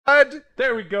God.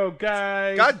 There we go,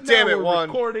 guys. God damn Now it, we're Juan.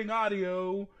 recording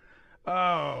audio.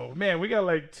 Oh man, we got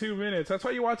like 2 minutes. That's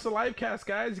why you watch the live cast,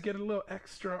 guys. You get a little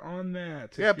extra on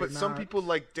that. Yeah, but some people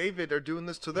like David are doing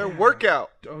this to their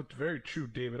workout. Oh, very true,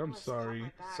 David. I'm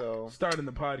sorry. So Starting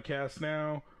the podcast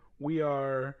now. We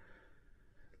are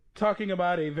talking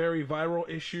about a very viral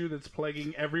issue that's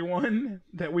plaguing everyone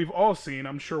that we've all seen.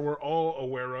 I'm sure we're all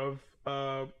aware of.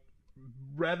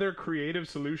 Rather creative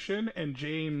solution, and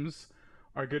James,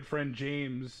 our good friend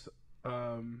James,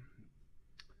 brought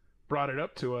it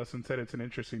up to us and said it's an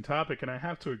interesting topic, and I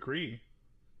have to agree.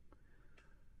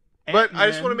 But Ant-Man, I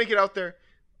just want to make it out there.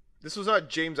 This was not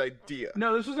James' idea.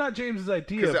 No, this was not James's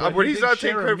idea. Because he's not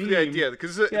taking credit for the idea.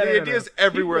 Because the idea is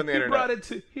everywhere on the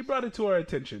internet. He brought it to our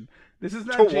attention. This is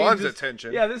not To James's, Juan's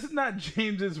attention. Yeah, this is not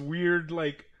James's weird,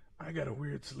 like, I got a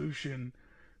weird solution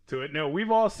to it. No, we've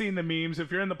all seen the memes.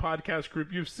 If you're in the podcast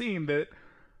group, you've seen that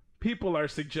people are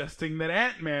suggesting that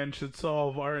Ant-Man should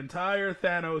solve our entire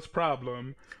Thanos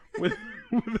problem with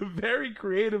a very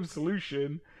creative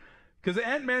solution. Because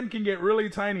Ant-Man can get really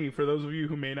tiny for those of you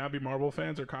who may not be Marvel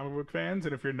fans or comic book fans.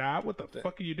 And if you're not, what the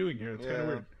fuck are you doing here? It's kind of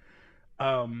weird.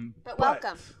 But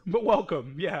welcome. But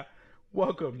welcome, yeah.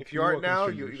 Welcome. If you aren't now,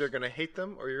 you're either going to hate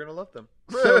them or you're going to love them.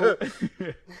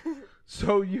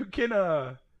 So you can,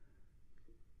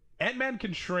 Ant-Man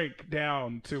can shrink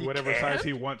down to whatever size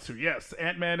he wants to. Yes,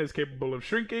 Ant-Man is capable of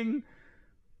shrinking.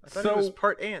 I thought he was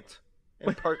part ant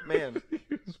and part man. He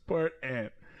was part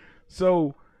ant.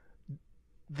 So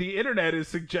the internet is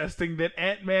suggesting that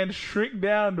Ant-Man shrink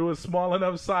down to a small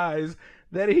enough size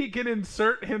that he can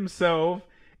insert himself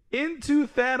into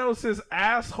Thanos'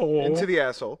 asshole. Into the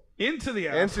asshole.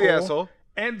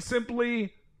 And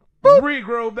simply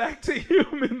regrow back to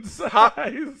human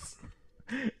size.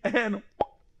 And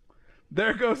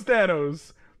there goes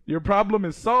Thanos. Your problem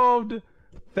is solved.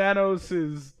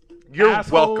 Thanos'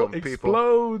 asshole welcome,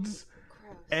 explodes. Gross.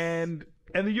 And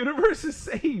the universe is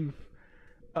safe.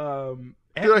 Dude,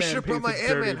 I should have brought my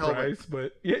Ant-Man helmet.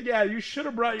 But yeah, you should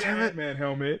have brought your Ant-Man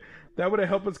helmet. That would have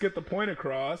helped us get the point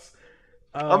across.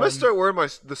 I'm gonna start wearing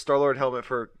the Star-Lord helmet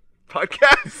for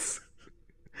podcasts.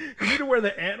 You need to wear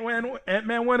the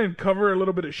Ant-Man one and cover a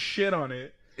little bit of shit on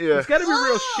it. Yeah. It's got to be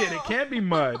real shit. It can't be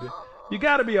mud. You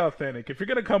got to be authentic. If you're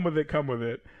gonna come with it, come with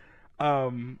it.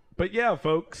 But yeah,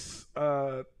 folks.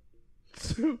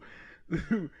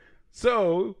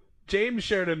 So James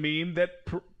shared a meme that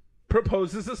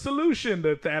proposes a solution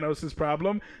to Thanos'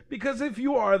 problem, because if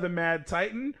you are the Mad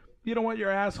Titan, you don't want your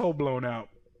asshole blown out.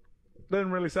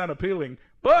 Doesn't really sound appealing,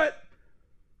 but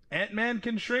Ant-Man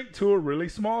can shrink to a really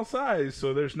small size,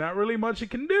 so there's not really much he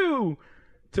can do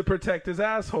to protect his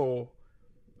asshole.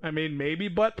 I mean, maybe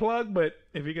butt plug, but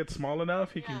if he gets small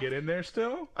enough, he can get in there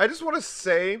still. I just want to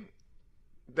say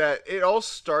that it all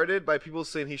started by people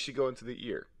saying he should go into the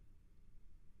ear.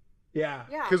 Yeah.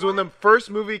 Because when the first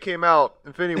movie came out,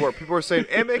 Infinity War, people were saying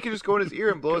Ant-Man can just go in his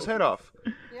ear and blow his head off.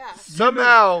 Yeah.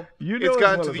 Somehow, you know it's as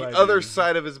gotten well to as the I other do.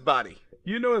 side of his body.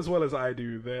 You know as well as I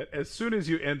do that as soon as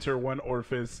you enter one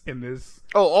orifice in this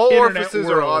all internet orifices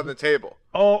world, are on the table.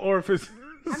 all orifices.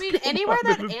 I mean, go anywhere on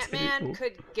that the Ant-Man table.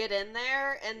 could get in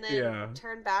there and then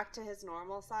turn back to his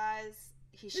normal size,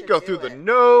 he should You go do through it. the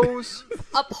nose.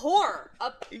 A pore.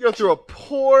 You go through a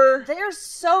pore. There's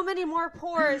so many more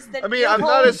pores than I mean, ear I'm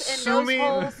not holes assuming-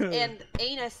 and nose holes and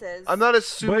anuses. I'm not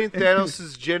assuming But-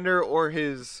 Thanos' gender or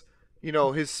his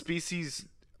species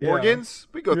organs.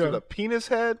 We go through the penis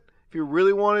head if you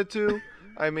really wanted to.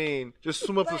 I mean, just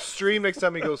swim up the stream next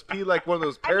time he goes pee like one of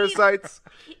those parasites.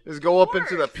 Just go up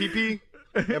into the pee-pee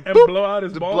and, and boop, blow out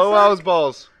his balls. blow out his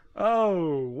balls.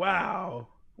 Oh wow.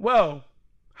 Well,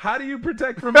 how do you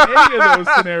protect from any of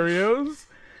those scenarios?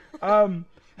 Have you not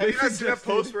seen that suggested-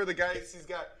 post where the guy he's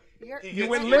got? You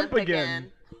went limp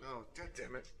again. Oh, god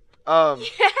damn it.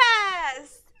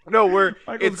 Yes. No, where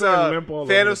Michael's it's going limp all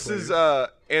over the Thanos' place.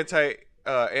 anti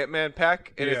Ant-Man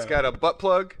pack, and it's Yeah. got a butt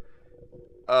plug,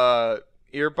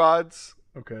 earbuds,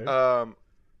 Okay.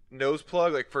 nose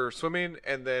plug like for swimming,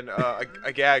 and then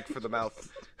a gag for the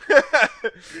mouth.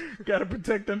 Gotta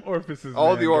protect them orifices. All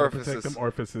man. the Gotta orifices. Protect them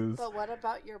orifices. But what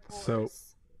about your pores? So-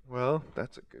 Well,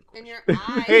 that's a good and question. your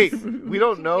eyes? Hey, we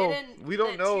don't can know. get in We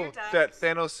don't the know tear ducts.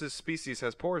 that Thanos' species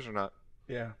has pores or not.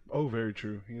 Yeah. Oh, very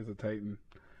true. He is a Titan.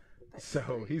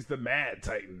 So he's the Mad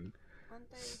Titan.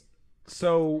 Aren't they?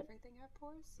 So Everything have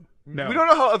pores? no, We don't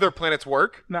know how other planets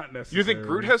work. Not necessarily. You think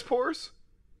Groot has pores?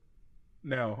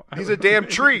 No. He's a damn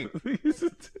tree. He's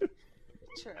a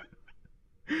True.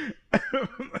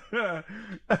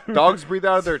 Dogs breathe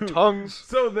out of their tongues.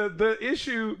 So the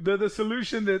issue, the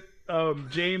solution that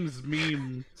James a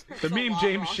meme lot James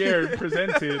longer. shared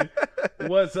presented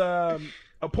was a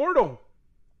portal.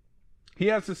 he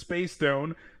has a space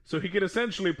stone, so he could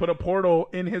essentially put a portal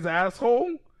in his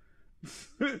asshole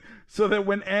so that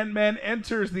when Ant-Man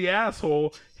enters the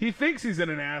asshole, he thinks he's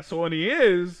in an asshole, and he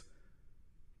is,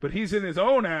 but he's in his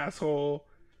own asshole,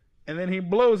 and then he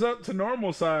blows up to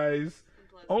normal size,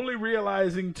 only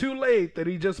realizing too late that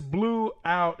he just blew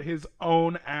out his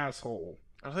own asshole.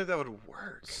 I don't think that would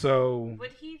work. So,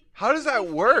 how does that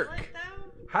work?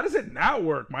 How does it not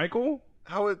work, Michael?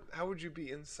 How would you be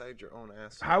inside your own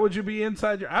asshole? How would you be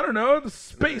inside your... I don't know, the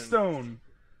space stone.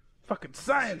 Fucking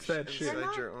science that shit.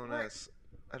 Inside your own ass.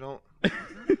 I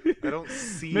don't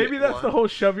see. Maybe that's the whole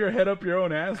shove your head up your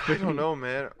own ass thing. I don't know,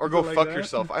 man. Or go fuck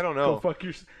yourself. I don't know.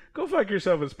 Go fuck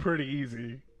yourself is pretty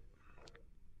easy.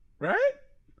 Right?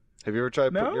 Have you ever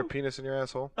tried putting your penis in your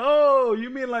asshole? Oh, you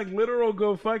mean like literal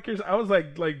go fuck yourself? I was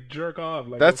like jerk off.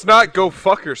 Like that's not go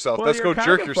fuck yourself. Well, that's go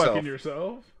jerk yourself. Fucking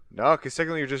yourself. No, because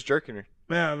technically you're just jerking her.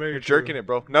 Yeah, very You're true. jerking it,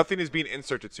 bro. Nothing is being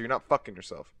inserted, so you're not fucking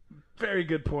yourself. Very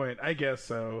good point. I guess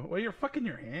so. Well, you're fucking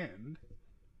your hand,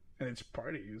 and it's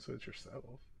part of you, so it's yourself.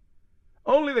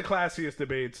 Only the classiest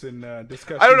debates and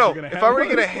discussions. I don't know. If I were to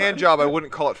get a hand job, I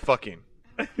wouldn't call it fucking.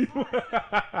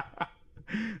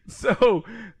 So,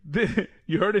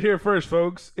 you heard it here first,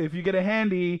 folks. If you get a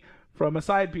handy from a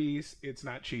side piece, it's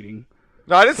not cheating.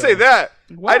 No, I didn't say that.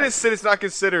 What? I just said it's not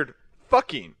considered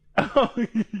fucking. Oh,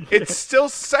 yeah. It's still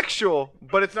sexual,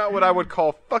 but it's not what I would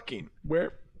call fucking.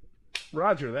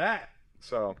 Roger that.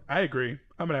 So I agree.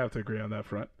 I'm gonna have to agree on that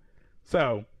front.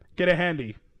 So get a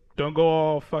handy. Don't go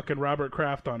all fucking Robert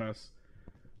Kraft on us.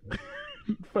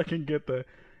 Fucking get the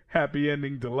happy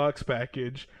ending deluxe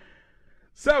package.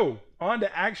 So on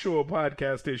to actual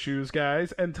podcast issues,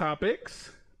 guys, and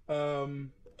topics. The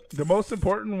most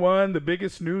important one, the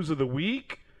biggest news of the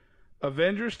week: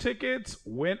 Avengers tickets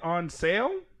went on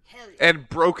sale. Hell yeah. and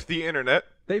broke the internet.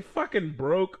 They fucking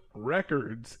broke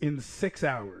records in 6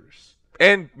 hours.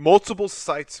 And multiple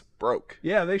sites broke.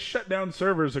 Yeah, they shut down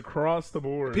servers across the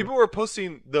board. People were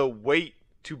posting the wait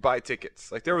to buy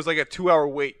tickets. Like there was like a 2-hour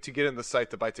wait to get in the site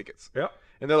to buy tickets. Yep.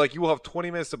 And they're like, you will have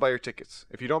 20 minutes to buy your tickets.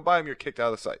 If you don't buy them, you're kicked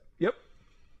out of the site. Yep.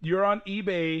 You're on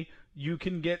eBay. You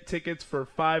can get tickets for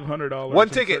 $500 One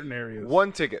in ticket. certain areas.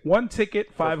 One ticket. One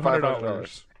ticket, $500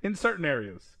 $500. in certain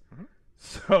areas. Mm-hmm.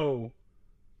 So,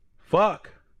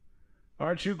 fuck.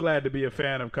 Aren't you glad to be a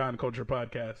fan of Con Culture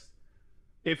Podcast?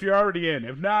 If you're already in.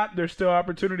 If not, there's still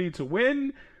opportunity to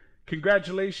win.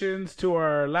 Congratulations to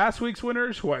our last week's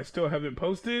winners, who I still haven't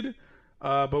posted.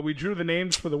 But we drew the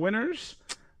names for the winners.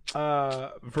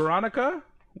 Veronica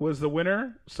was the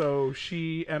winner, so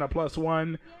she and a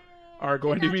 +1 are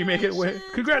going to be making it.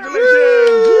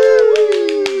 Congratulations!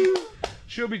 Woo!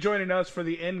 She'll be joining us for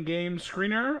the Endgame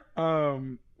screener.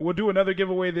 We'll do another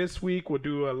giveaway this week. We'll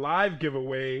do a live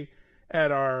giveaway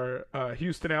at our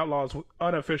Houston Outlaws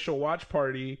unofficial watch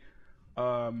party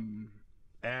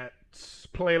at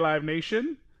Play Live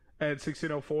Nation at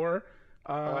 1604.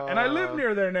 And I live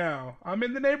near there now. I'm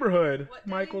in the neighborhood.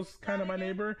 Michael's kind of my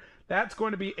neighbor. That's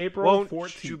going to be April 14th.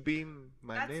 Won't you be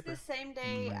my neighbor? That's the same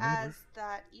day as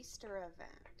that Easter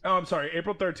event. Oh, I'm sorry.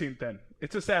 April 13th then.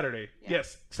 It's a Saturday. Yeah.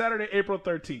 Yes. Saturday, April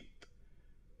 13th.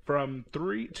 From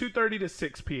 2:30 to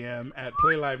 6 p.m. at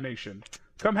Play Live Nation.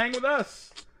 Come hang with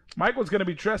us. Michael's going to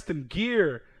be dressed in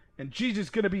gear, and Gigi's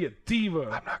going to be a diva.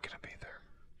 I'm not going to be there.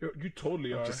 You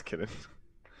totally are. Just kidding.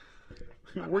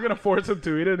 We're going to force him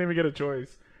to. He didn't even get a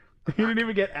choice. He didn't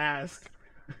even get asked.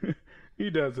 He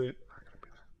does it.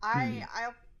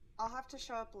 I'll have to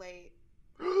show up late.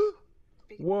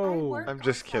 Whoa. I'm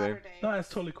just kidding. Saturday. No, that's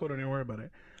totally cool. Don't even worry about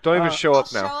it. Don't even show up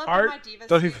I'll now. show up Art, in my diva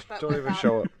don't suit, even- but don't even without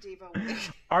show up. diva wig.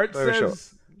 Art Don't even show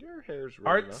says... Your hair's really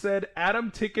Art enough. said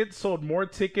Adam Tickets sold more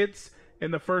tickets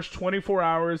in the first 24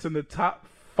 hours than the top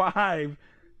 5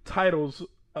 titles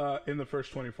in the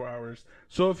first 24 hours.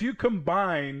 So if you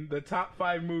combine the top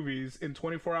 5 movies in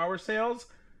 24-hour sales,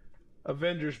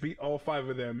 Avengers beat all 5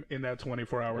 of them in that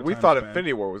 24-hour We time thought span.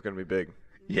 Infinity War was going to be big.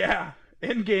 Yeah.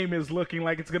 Endgame is looking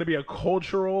like it's going to be a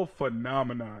cultural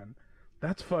phenomenon.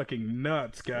 That's fucking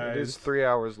nuts, guys. It is 3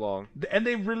 hours long. And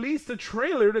they released a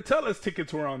trailer to tell us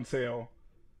tickets were on sale.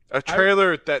 A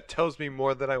trailer that tells me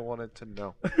more than I wanted to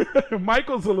know.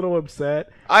 Michael's a little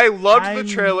upset. I loved the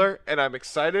trailer, and I'm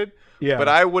excited. Yeah. But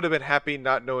I would have been happy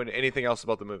not knowing anything else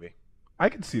about the movie. I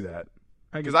can see that.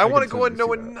 Because I want to go in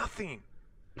knowing nothing.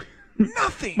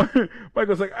 Nothing.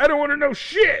 Michael's like, I don't want to know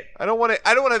shit. I don't want to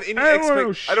have any. I don't wanna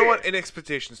know I don't want shit. any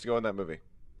expectations to go in that movie.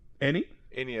 Any?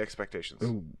 Any expectations?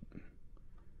 Ooh.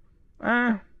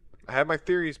 I have my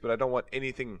theories, but I don't want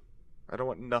anything. I don't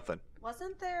want nothing.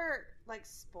 Wasn't there like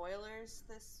spoilers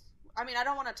this? I mean, I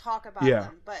don't want to talk about Yeah.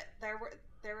 them, but there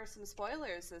were some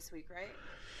spoilers this week, right?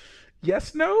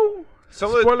 yes, no.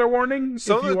 Some Spoiler warning.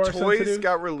 Some if of you the are toys sensitive.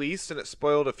 got released and it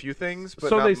spoiled a few things, but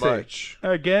so not they say. much.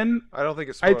 Again, I don't think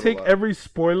it I spoiled take a lot. every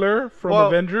spoiler from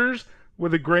Avengers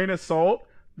with a grain of salt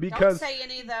because Don't say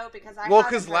any though, because I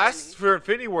because last for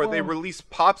Infinity War they released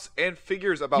pops and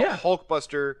figures about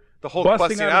Hulkbuster, the Hulk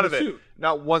busting out of it. Suit.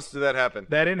 Not once did that happen.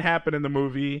 That didn't happen in the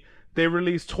movie. They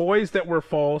released toys that were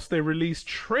false. They released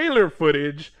trailer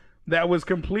footage that was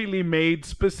completely made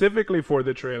specifically for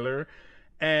the trailer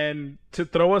and to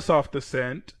throw us off the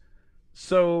scent.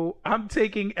 So I'm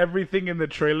taking everything in the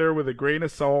trailer with a grain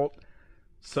of salt.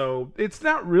 So it's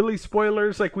not really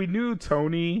spoilers. Like, we knew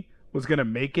Tony was going to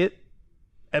make it,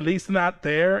 at least not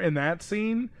there in that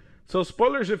scene. So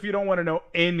spoilers if you don't want to know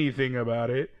anything about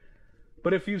it.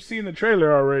 But if you've seen the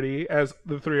trailer already, as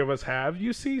the three of us have,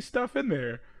 you see stuff in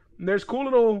there. And there's cool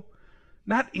little,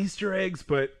 not Easter eggs,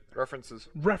 but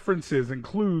references and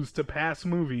clues to past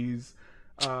movies,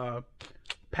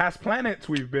 past planets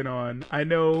we've been on. I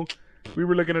know we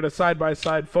were looking at a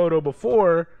side-by-side photo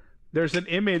before. There's an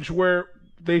image where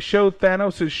they show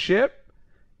Thanos' ship,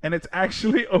 and it's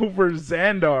actually over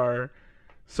Xandar.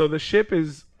 So the ship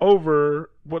is over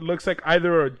what looks like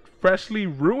either a freshly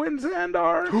ruined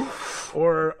Xandar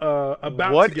or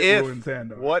about to get ruined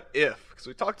Xandar. What if? Because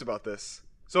we talked about this.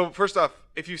 So first off,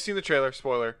 if you've seen the trailer,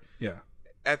 spoiler. Yeah.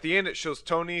 At the end, it shows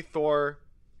Tony, Thor,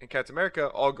 and Captain America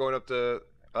all going up to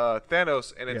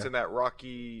Thanos, and it's in that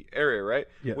rocky area, right?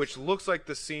 Yes. Which looks like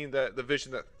the scene the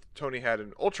vision that Tony had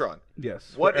in Ultron.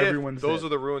 Yes. What if those are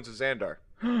the ruins of Xandar?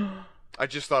 I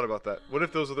just thought about that. What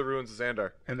if those are the ruins of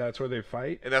Xandar? And that's where they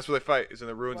fight? And that's where they fight, is in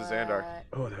the ruins of Xandar.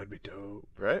 Oh, that'd be dope.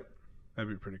 Right? That'd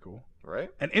be pretty cool. Right?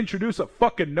 And introduce a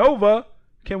fucking Nova.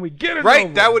 Can we get a Right,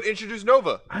 Nova? that would introduce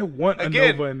Nova. I want a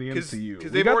Nova in the MCU.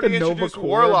 Because they've already introduced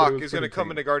Warlock is going to come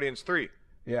into Guardians 3.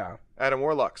 Yeah. Adam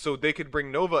Warlock. So they could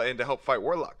bring Nova in to help fight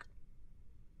Warlock.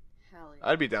 Hell yeah.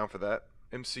 I'd be down for that.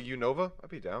 MCU Nova? I'd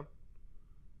be down.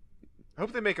 I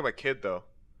hope they make him a kid, though.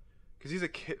 Because he's a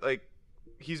kid, like,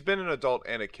 he's been an adult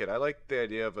and a kid. I like the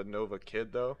idea of a Nova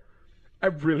kid, though. I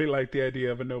really like the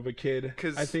idea of a Nova kid.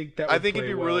 Because I think that it'd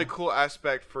be a really cool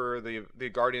aspect for the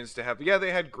Guardians to have. Yeah,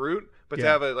 they had Groot, but to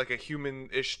have a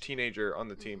human-ish teenager on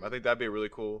the team. I think that'd be really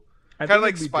cool. Kind of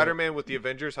like Spider-Man with the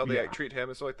Avengers, how they treat him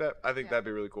and stuff like that. I think that'd be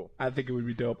really cool. I think it would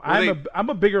be dope. I'm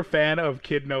a bigger fan of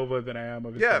Kid Nova than I am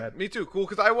of his dad. Me too. Cool,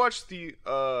 because I watched the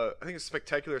I think it's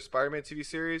Spectacular Spider-Man TV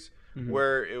series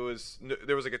where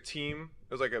there was like a team.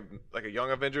 It was like a Young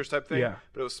Avengers type thing. Yeah.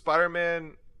 But it was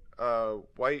Spider-Man,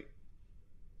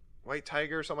 White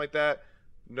Tiger or something like that,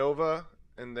 Nova,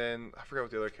 and then I forgot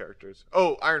what the other characters.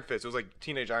 Oh, Iron Fist. It was like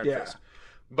teenage Iron Fist.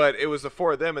 But it was the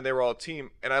four of them, and they were all a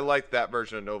team, and I liked that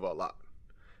version of Nova a lot.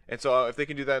 And so if they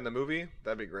can do that in the movie,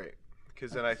 that'd be great.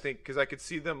 Because then I could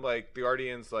see them, like, the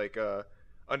Guardians, like,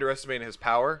 underestimating his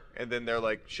power, and then they're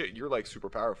like, shit, you're, like, super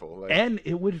powerful. Like, and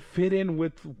it would fit in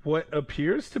with what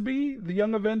appears to be the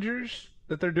Young Avengers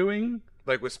that they're doing.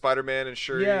 Like with Spider-Man and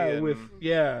Shuri.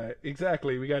 Yeah,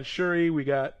 exactly. We got Shuri, we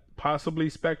got possibly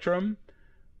Spectrum,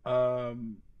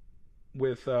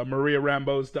 with Maria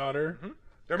Rambeau's daughter. Mm-hmm.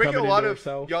 They're making a lot of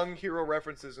young hero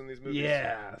references in these movies.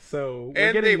 Yeah, so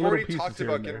and they've already talked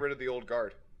about getting rid of the old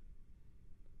guard,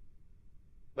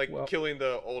 killing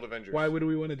the old Avengers. Why would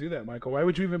we want to do that, Michael? Why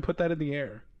would you even put that in the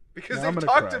air? Because they've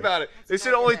talked about it. They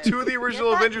said only 2 of the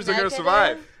original Avengers are going to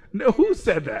survive. No, who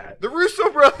said that? The Russo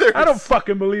brothers. I don't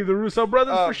fucking believe the Russo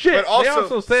brothers for shit. They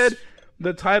also said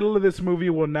the title of this movie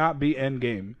will not be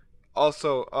Endgame.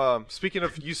 Also, speaking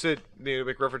of, you said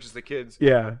make references to kids.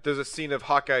 Yeah. There's a scene of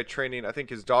Hawkeye training, I think,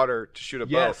 his daughter to shoot a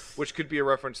bow, which could be a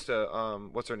reference to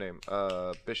what's her name,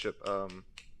 Bishop,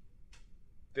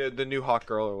 the new Hawk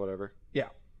girl or whatever. Yeah.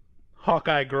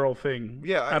 Hawkeye girl thing.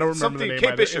 Yeah, I don't remember the name.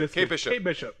 Kate Bishop. Kate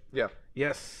Bishop. Yeah.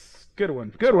 Yes. Good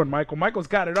one. Good one, Michael. Michael's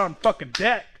got it on fucking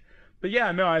deck. But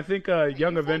yeah, no, I think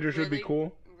Young Avengers would be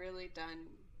cool. Really done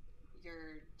your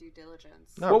due diligence.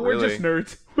 We're just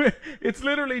nerds. It's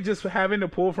literally just having to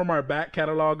pull from our back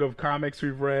catalog of comics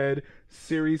we've read,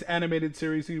 animated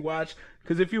series we watched.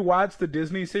 Because if you watch the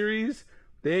Disney series,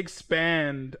 they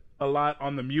expand a lot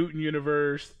on the mutant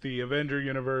universe, the Avenger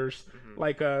universe. Mm-hmm.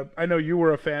 Like, I know you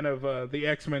were a fan of the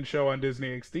X-Men show on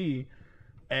Disney XD,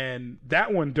 and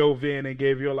that one dove in and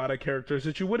gave you a lot of characters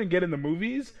that you wouldn't get in the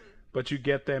movies, but you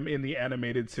get them in the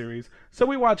animated series. So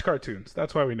we watch cartoons.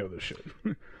 That's why we know this shit.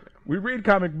 We read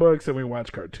comic books and we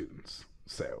watch cartoons.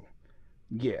 So,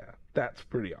 yeah, that's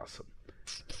pretty awesome.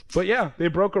 But yeah, they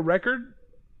broke a record.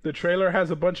 The trailer has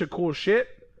a bunch of cool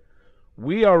shit.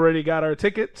 We already got our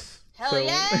tickets. Hell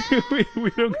yeah!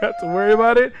 we don't got to worry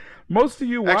about it. Most of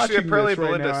you watching apparently this right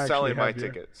Belinda's now selling my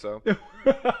ticket, so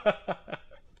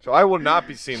So I will not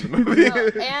be seeing the movie. No,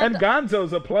 And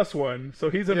Gonzo's a +1, so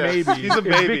he's a maybe. He's a if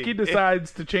maybe. Vicky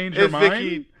decides to change her If mind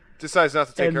Vicky decides not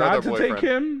to take and her not other to boyfriend. take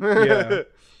him, yeah.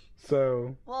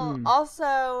 So, Well,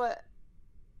 also,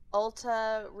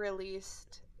 Ulta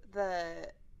released the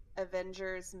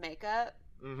Avengers makeup,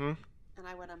 Mm-hmm. and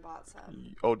I went and bought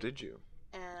some. Oh, did you?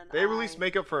 And They released I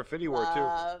makeup for Infinity War too.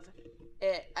 love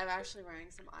it. I'm actually wearing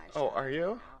some eyeshadow. Oh, are you?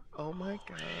 right now. Oh my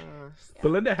gosh. Yeah.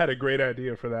 Belinda had a great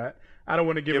idea for that. I don't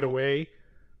want to give it away,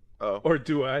 Oh, or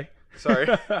do I? sorry.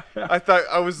 I thought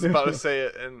I was about to say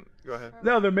it, and go ahead.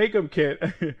 No, the makeup kit.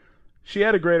 She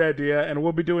had a great idea, and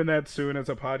we'll be doing that soon as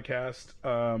a podcast.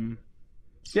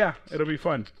 Yeah, it'll be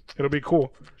fun. It'll be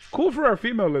cool. Cool for our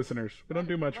female listeners. We don't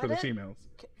do much for the females.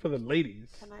 For the ladies.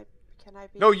 Can I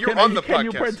be? No, you're on the Can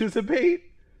you podcast.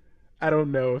 participate? I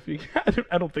don't know if you can.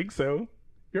 I don't think so.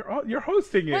 You're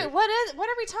hosting it. Wait, what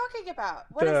are we talking about?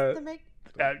 What is the make?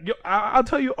 I'll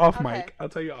tell you off Okay. mic. I'll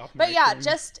tell you off mic. But yeah,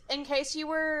 just in case you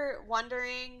were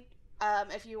wondering,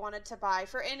 if you wanted to buy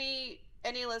for any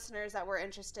listeners that were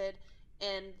interested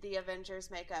in the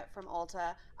Avengers makeup from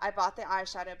Ulta, I bought the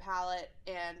eyeshadow palette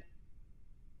and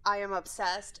I am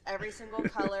obsessed. Every single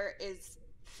color is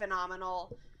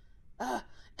phenomenal. Ugh.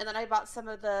 And then I bought some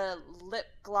of the lip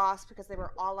gloss because they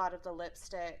were all out of the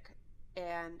lipstick,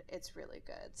 and it's really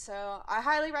good. So I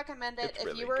highly recommend it. It's If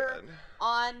really you were good.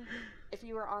 on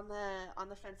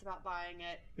the fence about buying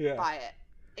it, Yeah. buy it.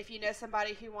 If you know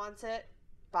somebody who wants it,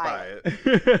 buy Buy it.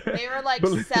 it. They were like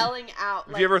Believe- selling out.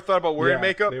 Have Like, you ever thought about wearing Yeah,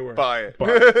 makeup? they were. Buy it. Buy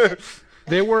it.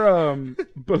 They were,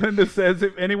 Belinda says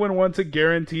if anyone wants a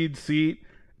guaranteed seat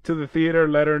to the theater,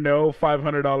 let her know.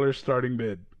 $500 starting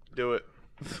bid. Do it.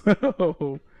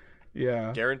 So,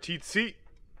 yeah. Guaranteed seat.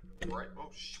 Right.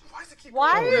 Oh, why does it keep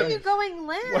why going? are you going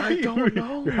limp? I don't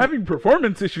know. You're having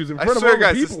performance issues in I front swear, of other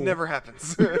guys, people. this never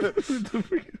happens.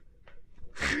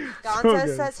 Gonzo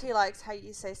good. says he likes how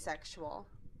you say sexual.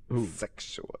 Ooh.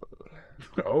 Sexual.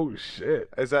 Oh, shit.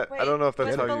 Is that? Wait, I don't know if that's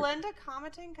was how you. Belinda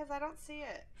commenting? Because I don't see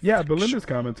it. Yeah, Belinda's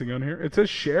commenting on here. It says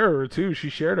share her, too. She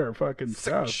shared our fucking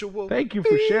stuff. Sexual Thank you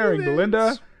for sharing, feelings.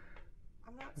 Belinda.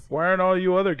 I'm not seeing Why aren't all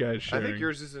you other guys I sharing? think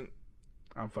yours isn't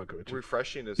I'm fucking with you.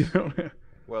 refreshing as You know?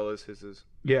 well as his is.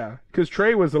 Yeah, because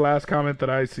Trey was the last comment that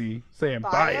I see saying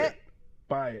buy it.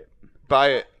 Buy it. Buy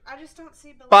it. I just don't see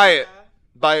Belinda. Buy it.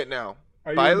 Buy it now.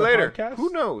 Are you Buy it in the later. podcast? Who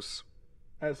knows?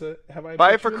 Have I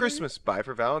Buy put it for you in Christmas. Buy it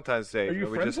for Valentine's Day. there? Are you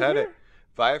we friends just with had her? it.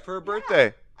 Buy it for her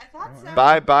birthday. I thought so.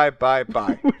 Buy, buy, buy,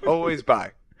 buy. Always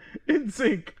buy. In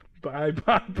sync. Buy.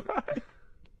 Buy it, buy it,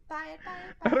 buy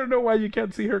I it. don't know why you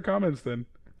can't see her comments then.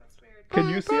 That's weird. Can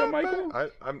you see them, Michael?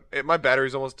 My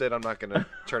battery's almost dead. I'm not gonna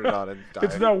turn it on and die.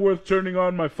 It's not worth turning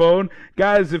on my phone.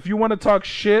 Guys, if you want to talk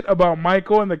shit about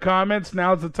Michael in the comments,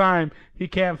 now's the time. He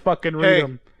can't fucking read Hey,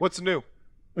 them. what's new?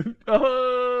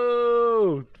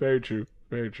 Oh, very true.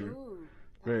 Very true. Ooh,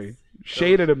 Very.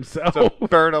 Shaded himself. So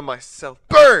burn on myself.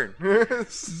 Burn.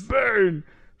 Burn.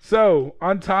 So,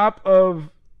 on top of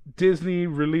Disney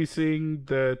releasing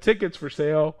the tickets for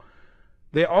sale,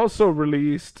 they also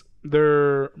released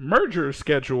their merger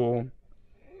schedule.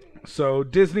 So,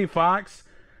 Disney Fox,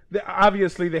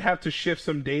 obviously they have to shift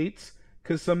some dates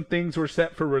because some things were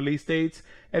set for release dates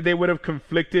and they would have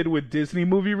conflicted with Disney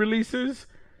movie releases.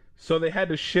 So, they had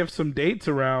to shift some dates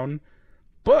around.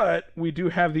 But we do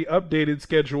have the updated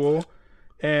schedule.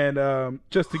 And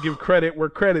just to give credit where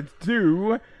credit's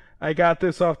due, I got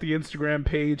this off the Instagram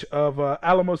page of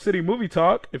Alamo City Movie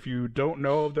Talk. If you don't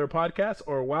know of their podcast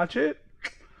or watch it,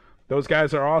 those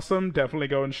guys are awesome. Definitely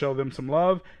go and show them some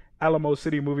love. Alamo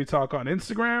City Movie Talk on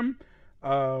Instagram.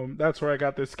 That's where I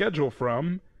got this schedule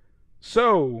from.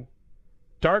 So,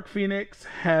 Dark Phoenix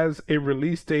has a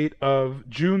release date of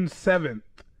June 7th.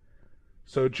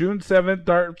 So June 7th,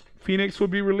 Dark Phoenix will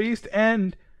be released,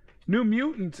 and New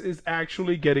Mutants is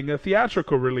actually getting a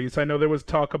theatrical release. I know there was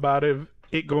talk about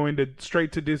it going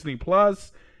straight to Disney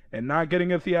Plus and not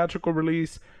getting a theatrical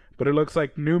release, but it looks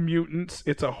like New Mutants,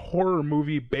 it's a horror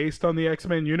movie based on the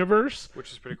X-Men universe.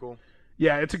 Which is pretty cool.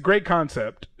 Yeah, it's a great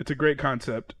concept.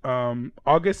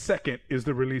 August 2nd is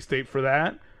the release date for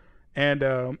that. And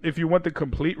if you want the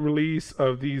complete release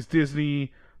of these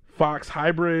Disney Fox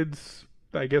hybrids,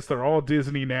 I guess they're all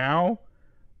Disney now.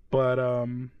 But,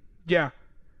 yeah.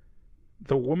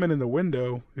 The Woman in the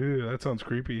Window. Ew, that sounds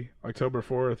creepy. October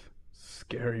 4th.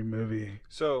 Scary movie.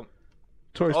 So,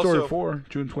 Toy also, Story 4,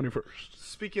 June 21st.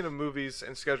 Speaking of movies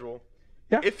and schedule,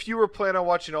 Yeah. if you were planning on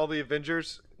watching all the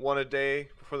Avengers one a day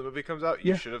before the movie comes out,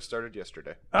 you Yeah. should have started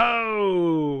yesterday.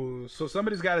 Oh, so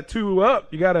somebody's got to two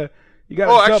up. You gotta Oh,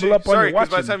 double actually, up on sorry, your because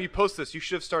watching. by the time you post this, you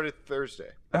should have started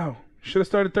Thursday. Oh, should have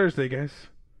started Thursday, guys.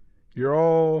 You're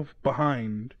all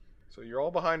behind. So you're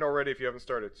all behind already if you haven't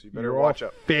started. So you better You're watch all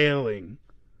up. Failing.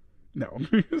 No.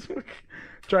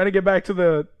 Trying to get back to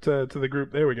the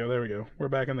group. There we go. We're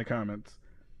back in the comments.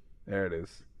 There it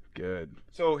is. Good.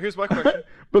 So here's my question.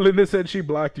 Belinda said she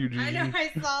blocked you, Gigi. I know,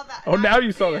 I saw that. Oh, now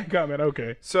you saw that comment.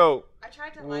 Okay. So I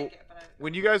tried to like it, but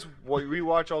when you guys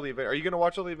rewatch all the Avengers, are you going to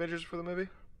watch all the Avengers for the movie?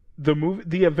 The movie,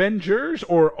 the Avengers,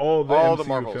 or all the all MCU the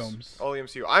Marvels films? All the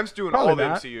MCU. I'm doing Probably all the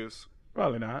not. MCUs.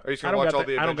 Probably not. Are you just gonna watch all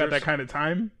the I don't got Avengers? that kind of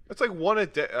time. It's like one a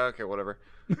day. Okay, whatever.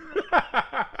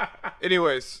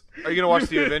 Anyways, are you gonna watch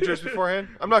the Avengers beforehand?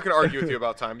 I'm not gonna argue with you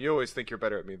about time. You always think you're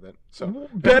better at me then. So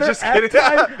Better just at kidding.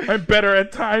 time? I'm better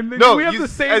at time than No, you. We have you- the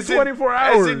same as in- 24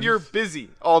 hours. As in, you're busy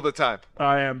all the time.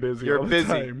 I am busy. You're all the busy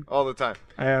time. all the time.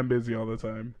 I am busy all the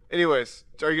time. Anyways,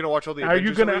 so are you gonna watch all the Are Avengers?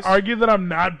 you gonna movies? argue that I'm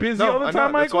not busy No, all the I'm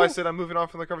time, not. That's Michael? why I said I'm moving on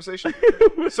from the conversation.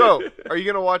 So, are you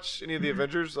gonna watch any of the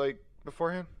Avengers like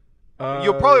beforehand?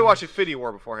 You'll probably watch Infinity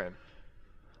War beforehand.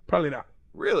 Probably not.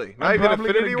 Really? Not I'm even probably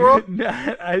Infinity gonna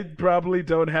War? I probably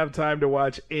don't have time to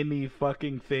watch any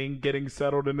fucking thing getting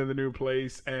settled into the new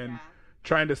place and Yeah.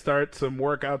 trying to start some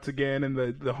workouts again in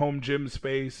the home gym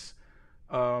space,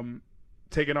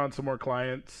 taking on some more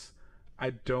clients.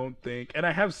 I don't think. And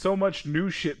I have so much new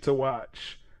shit to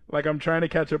watch. Like, I'm trying to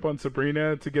catch up on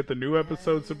Sabrina to get the new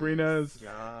episode Sabrina's.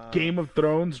 Game of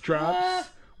Thrones drops.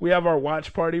 We have our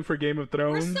watch party for Game of we're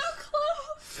Thrones. so close.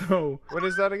 So When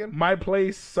is that again? my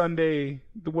place Sunday,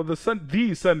 the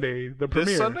Sunday, the premiere.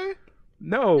 This Sunday?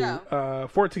 No, No.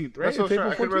 14th, right? That's what It's I was trying. I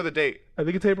April couldn't remember 14th? the date. I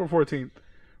think it's April 14th.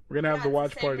 We're gonna have Yeah, the it's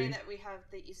watch same party. day that we have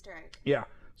the Easter egg. Yeah.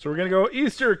 So we're gonna go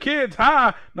Easter, kids,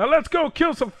 ha! Now let's go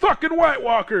kill some fucking White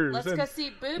Walkers. Let's And go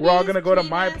see boobies. we're all gonna go to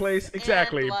my penis, place. and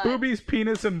Exactly. blood. Boobies,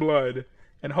 penis, and blood.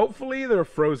 And hopefully they're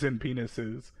frozen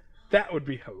penises. That would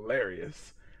be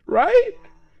hilarious. Right?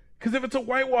 Because if it's a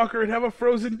White Walker, it'd have a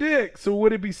frozen dick. So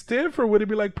would it be stiff or would it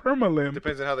be like permalimp?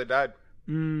 Depends on how they died.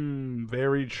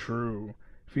 Very true.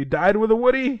 If you died with a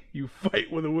Woody, you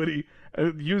fight with a Woody.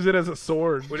 Use it as a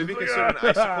sword. Would it be Just considered an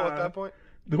like, icicle at that point?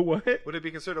 The what? Would it be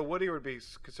considered a woody or would it be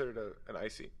considered an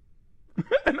icy?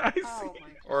 An icy. Oh my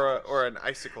god. Or an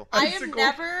icicle? I am Icicle.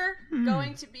 never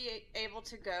going to be able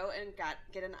to go and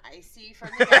get an icy from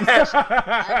the gas station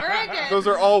ever again. Those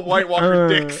are all White Walker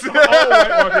dicks. All White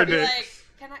Walker I'll be dicks. like,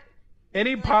 can I?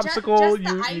 Any Like, popsicle just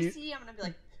the you icy. eat. I'm gonna be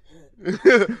like,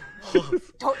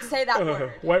 don't say that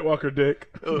word. White Walker dick.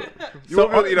 You So,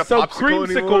 won't be able to eat a so popsicle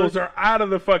creamsicles anymore? are out of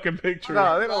the fucking picture.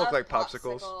 No, they don't look Love like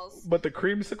popsicles. But the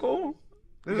creamsicle,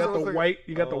 This you got doesn't the look like- white.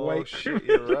 You got the Oh, white. shit, cream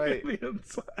you're right. on the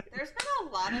inside. There's been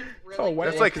a lot of really Oh, white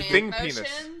good That's like hand thing motions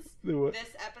penis. The what?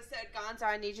 this episode gone, so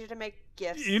I need you to make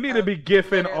gifts. You need to of be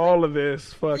gifting literally- all of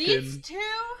this fucking. These two.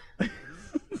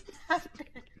 have been-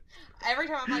 Every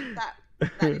time I'm like that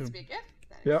needs to be a gift.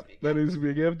 Yep, that needs to be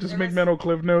a gift. Just There make was- mental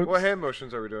cliff notes. What hand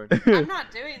motions are we doing? I'm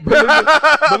not doing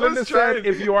that. Belinda was said, trying.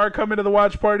 if you are coming to the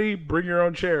watch party, bring your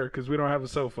own chair because we don't have a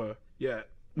sofa yet.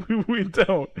 We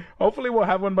don't. Hopefully, we'll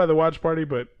have one by the watch party,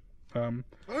 but I don't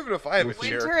even know if I have a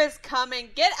Winter chair. is coming.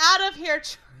 Get out of here,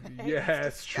 Trey.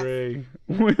 yes, Trey.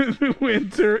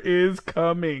 Winter is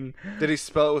coming. Did he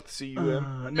spell it with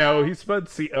C-U-M? No, he spelled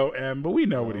C-O-M, but we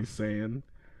know what he's saying.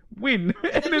 And then he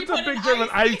it's a put an picture of an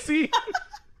icy.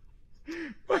 icy.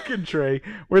 Fucking Trey.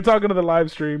 We're talking to the live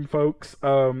stream, folks.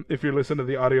 If you're listening to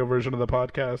the audio version of the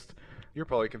podcast, You're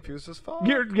probably confused as fuck.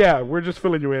 we're just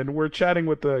filling you in. We're chatting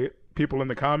with the people in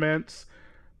the comments.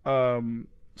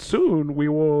 Soon we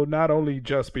will not only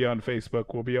just be on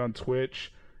Facebook, we'll be on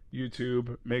Twitch,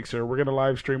 YouTube, Mixer. We're gonna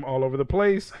live stream all over the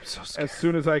place. I'm so scared. As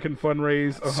soon as I can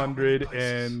fundraise So many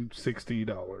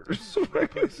 $160. So many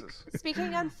places.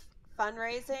 Speaking of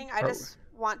fundraising, I Oh. just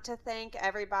want to thank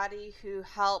everybody who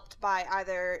helped by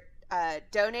either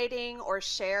donating or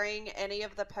sharing any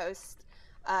of the posts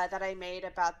that I made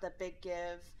about the big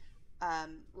give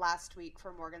last week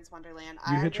for Morgan's Wonderland.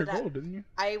 You I hit your ended up- goal, didn't you?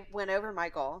 I went over my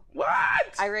goal. What?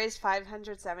 I raised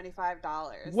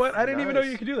 $575. What? I didn't even know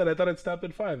Nice. you could do that. I thought it stopped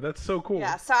at 5. That's so cool.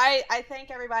 Yeah, so I thank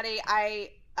everybody.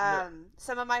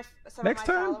 Some of my Next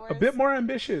time, followers, a bit more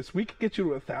ambitious. We could get you to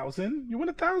 1,000. You want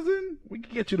 1,000? We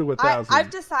could get you to 1,000. I've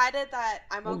decided that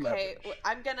I'm We'll okay. leverage.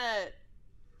 I'm gonna.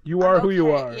 You are I'm who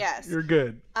you okay, are. yes. You're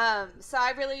good. So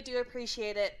I really do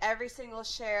appreciate it. Every single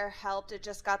share helped. It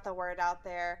just got the word out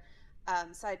there.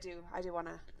 So I do want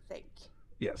to thank.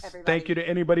 Yes. Everybody. Thank you to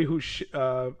anybody who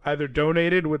either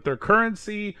donated with their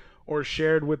currency or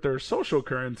shared with their social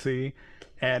currency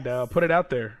and put it out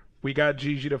there. We got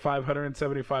Gigi to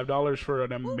 $575 for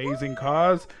an amazing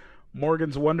cause.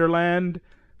 Morgan's Wonderland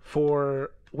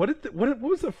for what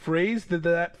was the phrase that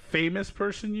that famous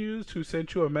person used who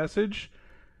sent you a message?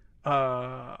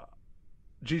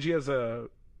 Gigi has a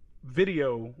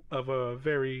video of a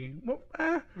very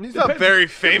He's not very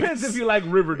famous. Depends if you like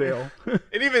Riverdale.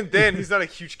 And even then, he's not a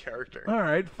huge character. All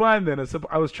right, fine then.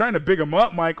 I was trying to big him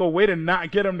up, Michael. Way to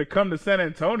not get him to come to San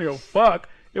Antonio. Fuck.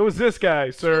 It was this guy,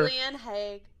 sir. Julian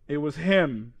Haig. It was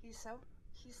him. He's so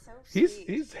sweet.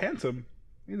 He's handsome.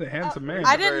 He's a handsome man.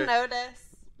 I didn't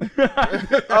notice.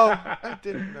 I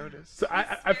didn't notice. So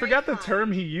I forgot the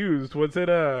term he used. Was it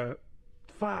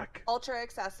fuck? Ultra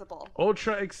accessible.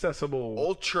 Ultra accessible.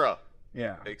 Ultra.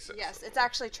 Yeah. Accessible. Yes, it's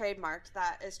actually trademarked.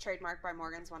 That is trademarked by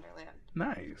Morgan's Wonderland.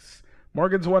 Nice.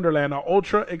 Morgan's Wonderland, an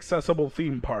ultra accessible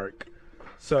theme park.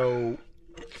 So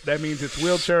that means it's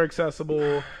wheelchair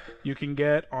accessible. You can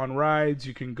get on rides.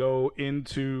 You can go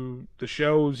into the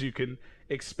shows. You can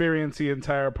experience the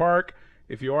entire park.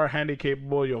 If you are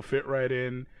handicapable, you'll fit right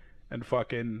in. And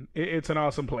fucking, it's an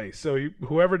awesome place. So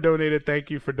whoever donated, thank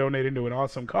you for donating to an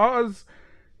awesome cause.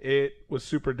 It was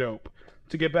super dope.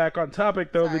 To get back on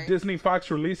topic, though, Sorry. the Disney Fox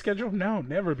release schedule? No,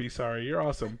 never be sorry. You're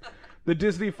awesome. The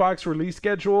Disney Fox release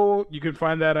schedule, you can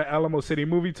find that at Alamo City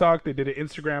Movie Talk. They did an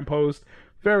Instagram post.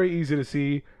 Very easy to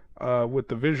see with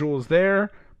the visuals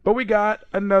there. But we got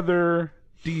another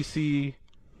DC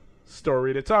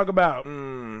story to talk about.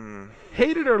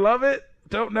 Hate it or love it,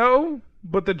 don't know.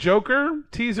 But the Joker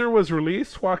teaser was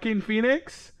released. Joaquin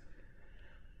Phoenix.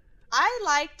 I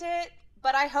liked it,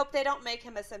 but I hope they don't make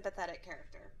him a sympathetic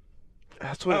character.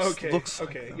 That's what it looks like.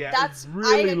 Okay, yeah. That's it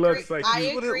really I agree, looks like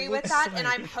I what it agree with looks that, like. and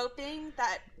I'm hoping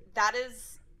that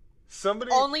is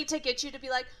Somebody. only to get you to be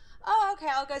like, oh, okay,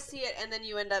 I'll go see it, and then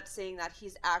you end up seeing that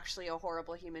he's actually a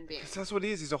horrible human being. That's what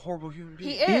he is. He's a horrible human being.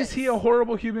 He is. Is he a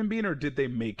horrible human being, or did they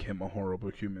make him a horrible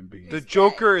human being? The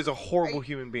Joker is a horrible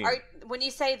human being. When you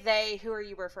say they, who are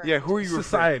you referring Yeah, to? who are you referring?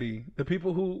 Society, the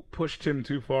people who pushed him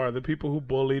too far, the people who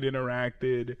bullied,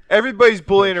 interacted. Everybody's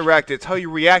bullying interact. It's how you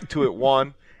react to it,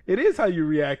 Juan. It is how you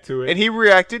react to it. And he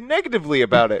reacted negatively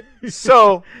about it.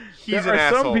 So he's there an are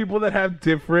asshole. some people that have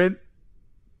different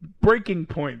breaking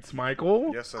points,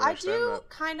 Michael. Yes, I I understand do that.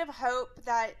 kind of hope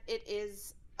that it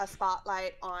is a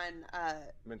spotlight on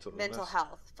Mental mental illness.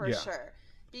 health for Yeah. sure,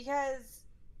 because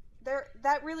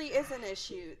that really is an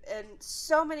issue, and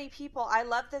so many people. I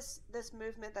love this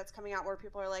movement that's coming out where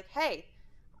people are like, "Hey,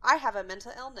 I have a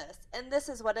mental illness, and this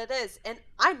is what it is, and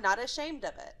I'm not ashamed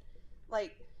of it."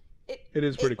 Like It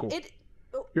is pretty cool.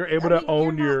 You're I able to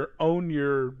mean, you're own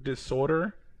your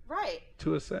disorder right.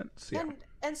 to a sense. Yeah.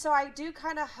 And so I do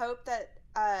kind of hope that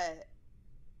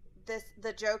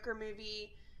the Joker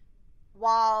movie,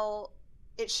 while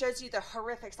it shows you the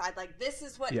horrific side, like this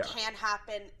is what can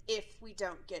happen if we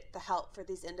don't get the help for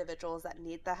these individuals that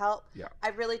need the help. Yeah. I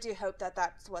really do hope that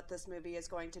that's what this movie is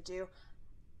going to do.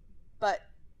 But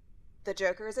the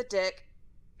Joker is a dick,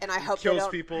 and I hope they Kills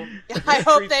don't. people. I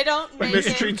hope they don't make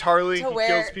Mistreats him Harley. to He where,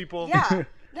 kills people. Yeah.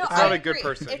 No, He's I not a good agree.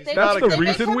 person. If He's they- That's if the they make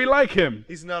reason him- we like him.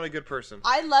 He's not a good person.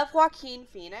 I love Joaquin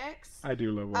Phoenix. I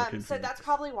do love Joaquin So Phoenix. that's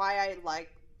probably why I like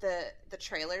the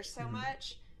trailers so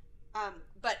much.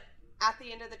 But at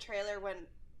the end of the trailer,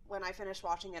 when I finished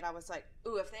watching it, I was like,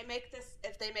 "Ooh, if they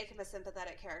make him a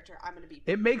sympathetic character, I'm gonna be."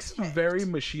 It makes him ticked." very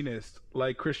machinist,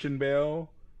 like Christian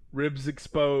Bale, ribs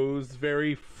exposed,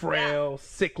 very frail,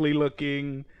 sickly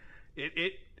looking.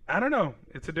 It I don't know.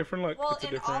 It's a different look. Well, it's a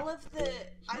and different. all of the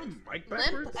Mic limp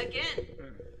backwards? again.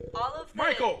 All of the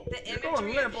Michael, the you're imagery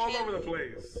going limp of all him, over the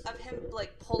place. of him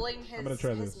like pulling his I'm gonna try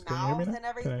his this. Can you hear me mouth now? and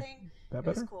everything. That It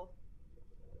was better? cool.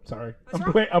 Sorry, What's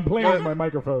wrong? I'm playing with my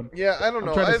microphone. Yeah, I don't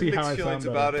know. I'm trying I to have see how mixed I feelings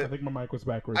sound about better. it. I think my mic was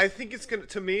backwards. I think it's gonna.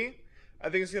 To me, I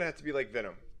think it's gonna have to be like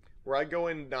Venom, where I go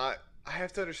in not. I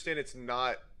have to understand it's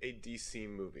not a DC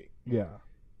movie. Yeah.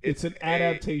 It's an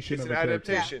adaptation It's of an a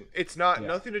character. adaptation. It's not Yeah.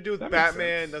 nothing to do with That makes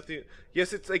Batman. sense. Nothing.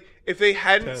 Yes, it's like if they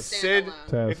hadn't Test. said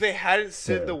Standalone. if they hadn't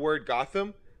said Fair. the word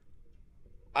Gotham,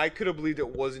 I could have believed it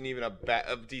wasn't even a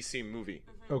DC movie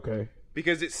Okay.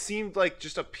 because it seemed like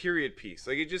just a period piece.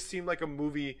 Like it just seemed like a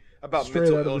movie about Straight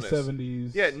mental out of illness. the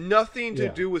 70s. Yeah, nothing to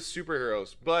Yeah. do with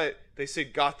superheroes. But they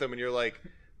said Gotham, and you're like,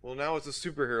 well, now it's a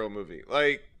superhero movie.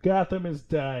 Like Gotham is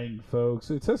dying, folks.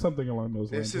 It says something along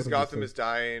those lines. this is What does it Gotham say? is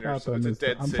dying, or Gotham it's a is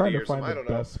dead I'm city, trying or to find something. I the don't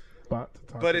know. best spot to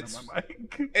talk But into it's- my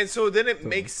mic. And so then it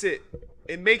makes it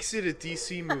a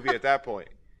DC movie at that point.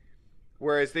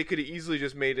 Whereas they could have easily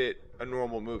just made it a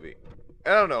normal movie.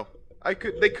 I don't know.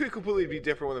 They could completely be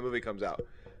different when the movie comes out.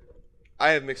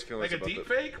 I have mixed feelings Like a about deep it.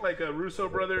 fake, like a Russo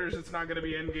brothers. It's not going to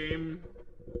be Endgame.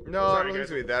 No, I don't think it's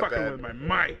gonna be that fucking bad. with my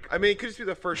mic. I mean, it could just be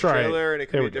the first Try it. trailer, and it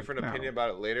could There be we a go. different Now. opinion about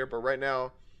it later. But right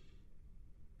now,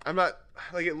 I'm not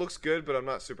like it looks good, but I'm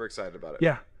not super excited about it.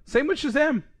 Yeah. Same with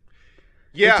Shazam.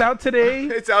 Yeah. It's out today.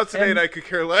 It's out today, and I could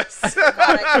care less.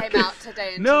 Glad it came out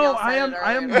today. And No, Janelle I said am. it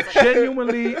I am earlier, and I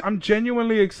was like, I'm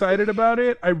genuinely excited about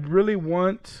it. I really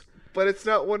want But it's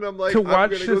not one I'm like to I'm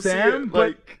watch gonna go see Shazam, it. but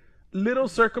Like, little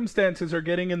circumstances are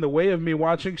getting in the way of me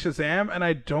watching Shazam, and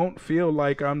I don't feel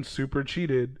like I'm super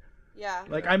cheated. yeah.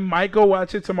 Like, I might go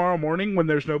watch it tomorrow morning when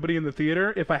there's nobody in the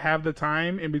theater if I have the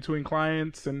time in between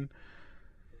clients, and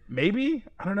maybe,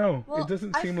 I don't know. Well, it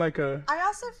doesn't seem like a... I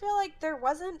also feel like there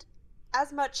wasn't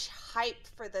as much hype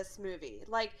for this movie.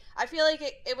 Like, I feel like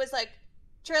it was like,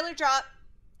 trailer drop,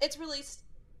 it's released.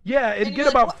 Yeah, it'd And get you're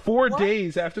like, about what? 4 What?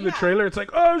 days after the Yeah. trailer. It's like,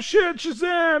 oh shit,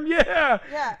 Shazam, yeah!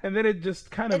 Yeah. And then it just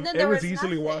kind of, And then it there was was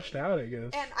easily nothing. washed out, I guess.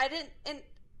 And I didn't,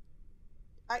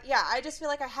 I just feel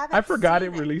like I haven't I forgot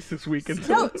seen it released this week.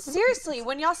 No, seriously,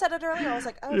 when y'all said it earlier, I was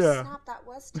like, oh Yeah. snap, that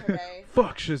was today.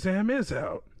 Fuck, Shazam is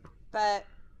out. But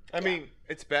I mean,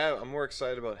 it's bad. I'm more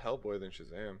excited about Hellboy than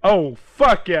Shazam. Oh,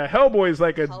 fuck yeah. Hellboy is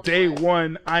like a Hellboy. day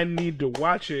one, I need to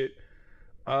watch it.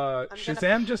 I'm Shazam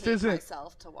gonna just hate isn't.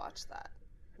 myself to watch that.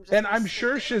 just And gonna I'm sit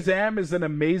sure there. Shazam is an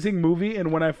amazing movie,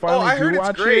 and when I Oh, finally I heard do it's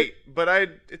watch great, it, but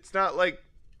it's not like,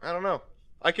 I don't know.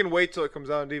 I can wait till it comes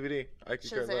out on DVD. I can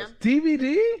care less. Shazam?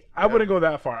 DVD, I wouldn't go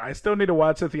that far. I still need to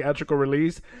watch the theatrical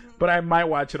release, but I might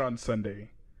watch it on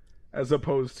Sunday, as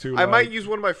opposed to. I might like- use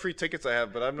one of my free tickets I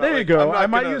have, but I'm not. There you like, go. I'm not I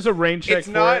might gonna- use a rain check It's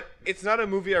for not. it. It's not a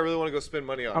movie I really want to go spend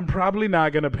money on. I'm probably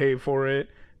not gonna pay for it.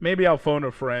 Maybe I'll phone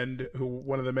a friend,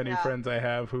 one of the many Yeah. friends I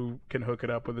have, who can hook it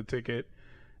up with a ticket,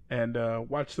 and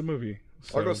watch the movie.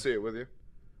 So, I'll go see it with you.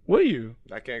 Will you?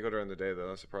 I can't go during the day though.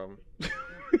 That's the problem.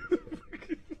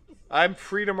 I'm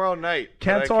free tomorrow night. but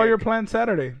I Cancel all can't- your plans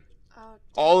Saturday. Oh,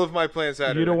 all of my plans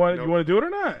Saturday. You don't want? Nope. You want to do it or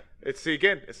not?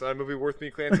 It's not a movie worth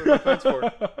me canceling my plans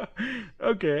for.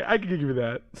 Okay, I can give you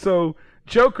that. So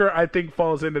Joker, I think,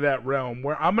 falls into that realm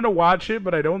where I'm gonna watch it,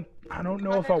 but I don't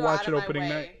know if I'll watch it opening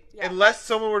night. Yeah, Unless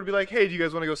someone were to be like, "Hey, do you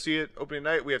guys want to go see it opening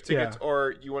night? We have tickets," Yeah.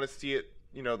 or you want to see it,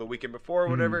 the weekend before or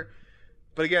whatever.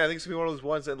 But again, I think it's gonna be one of those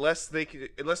ones. Unless they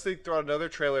throw out another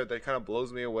trailer that kind of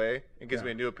blows me away and gives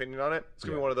me a new opinion on it, it's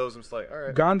gonna be one of those. I'm just like, all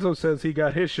right. Gonzo says he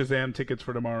got his Shazam tickets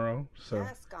for tomorrow. So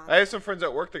Yes, gone. I have some friends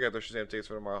at work that got their Shazam tickets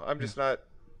for tomorrow. I'm just not.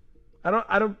 I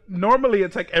don't. Normally,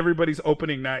 it's like everybody's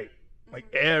opening night, like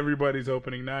everybody's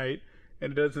opening night,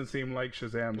 and it doesn't seem like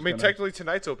Shazam's. I mean, technically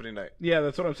tonight's opening night. Yeah,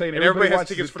 that's what I'm saying. And everybody has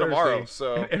watches tickets it for tomorrow, Thursday,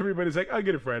 so- and everybody's like, "I'll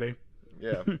get it Friday."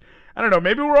 Yeah. I don't know.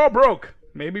 Maybe we're all broke.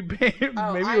 Maybe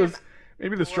Oh, maybe I it was. am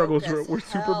Maybe the struggles broke as were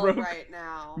super hell broke. right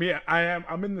now. Yeah, I am.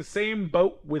 I'm in the same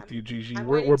boat with you, Gigi. I'm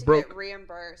We're waiting to broke. get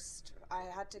reimbursed. I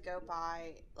had to go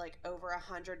buy like over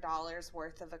 $100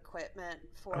 worth of equipment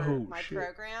for Oh, my shit.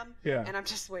 program. Yeah. And I'm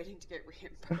just waiting to get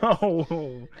reimbursed.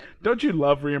 Oh, don't you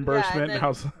love reimbursement? then-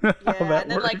 how that and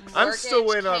then, works? like, I'm still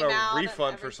Mortgage waiting on came out a and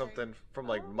refund for everything. something from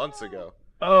like months ago.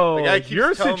 Oh, The guy keeps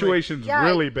your telling me- situation's Yeah,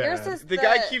 really yours bad. is The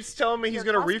guy keeps telling me he's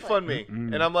your gonna cosplay. refund me,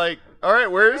 Mm-mm. and I'm like, all right,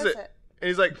 where is Where it? is it? And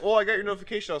he's like, oh, I got your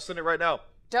notification. I'll send it right now.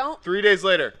 Don't 3 days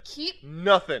later, keep.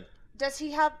 nothing. Does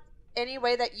he have any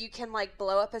way that you can like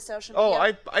blow up his social Oh,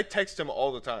 media? I text him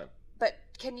all the time. But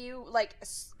can you like?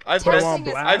 I've Put him messaged- on texting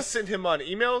is- blast? I've sent him on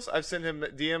emails. I've sent him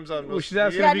DMs on. Well, most she's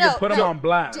asking media. if you can put him on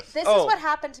blast. This Oh. is what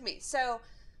happened to me. So,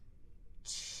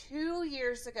 2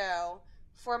 years ago,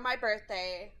 for my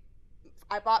birthday,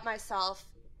 I bought myself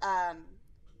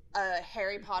a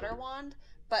Harry Potter wand,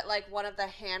 but like one of the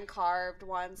hand carved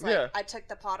ones. Like Yeah. I took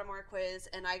the Pottermore quiz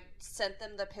and I sent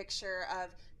them the picture of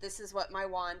this is what my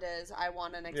wand is. I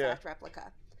want an exact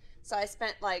replica. So I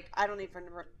spent like I don't even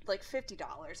like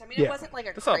 $50. I mean, Yeah. it wasn't like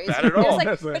a That's not crazy. bad at It was all. like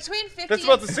That's like- between 50. That's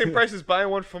about the same price as buying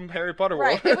one from Harry Potter World.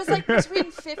 Right. It was like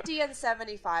between $50 and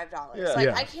 $75. Yeah. Like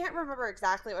Yeah. I can't remember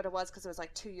exactly what it was because it was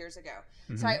like 2 years ago.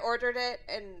 Mm-hmm. So I ordered it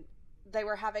and they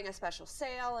were having a special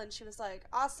sale and she was like,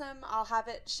 "Awesome, I'll have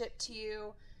it shipped to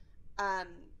you."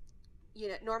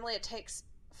 Normally it takes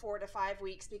 4 to 5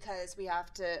 weeks because we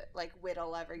have to like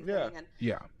whittle everything Yeah.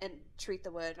 Yeah. and treat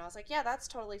the wood. And I was like, "Yeah, that's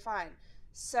totally fine."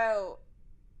 So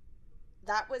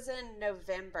that was in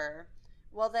November.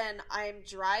 Well, then I'm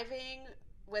driving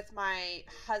with my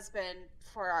husband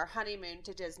for our honeymoon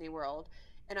to Disney World,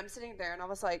 and I'm sitting there, and I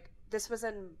was like, this was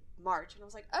in March, and I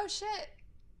was like, oh shit,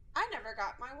 I never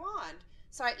got my wand.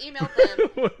 So I emailed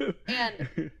them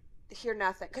and hear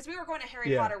nothing, because we were going to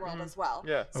Harry Yeah. Potter World as well.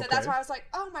 Yeah. So Okay. that's why I was like,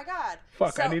 oh my god.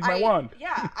 Fuck, I So need my wand.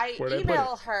 Yeah, I Where'd I put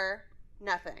email her,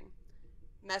 nothing.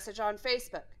 Message on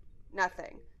Facebook,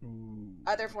 nothing.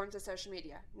 Other forms of social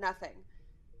media, nothing.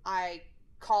 I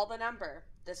call the number.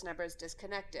 This number is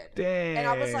disconnected. Damn. And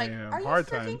I was like, are you hard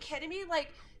freaking times. kidding me?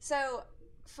 Like, so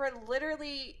for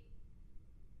literally,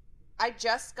 I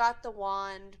just got the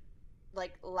wand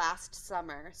like last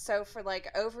summer. So for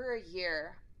like over a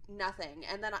year, nothing.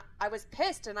 And then I was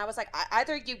pissed, and I was like,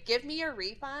 either you give me a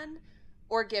refund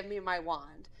or give me my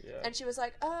wand. Yeah. And she was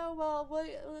like, oh, well,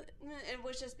 and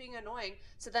was just being annoying.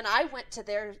 So then I went to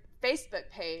their Facebook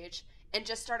page and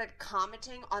just started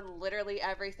commenting on literally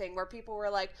everything, where people were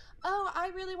like, oh, I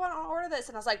really want to order this.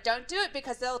 And I was like, don't do it,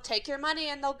 because they'll take your money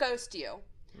and they'll ghost you.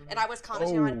 And I was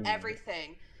commenting on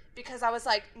everything because I was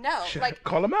like, no. Like,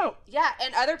 call them out. Yeah,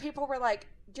 and other people were like,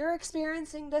 you're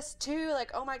experiencing this too?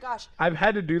 Like, oh my gosh. I've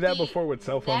had to do that before with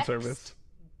cell phone service.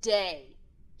 Day,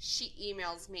 she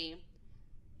emails me,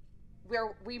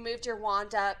 we moved your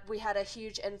wand up. We had a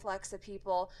huge influx of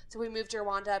people, so we moved your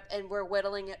wand up, and we're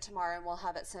whittling it tomorrow, and we'll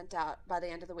have it sent out by the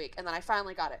end of the week. And then I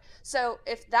finally got it. So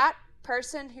if that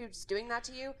person who's doing that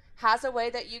to you has a way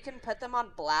that you can put them on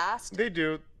blast, they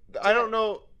do. I don't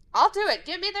know. I'll do it.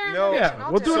 Give me their No. information. Yeah,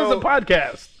 I'll we'll do it as a So-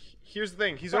 podcast. Here's the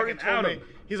thing. He's Fucking already told me. Adam.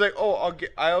 He's like, oh,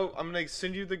 I'm gonna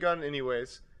send you the gun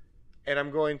anyways, and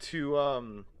I'm going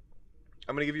to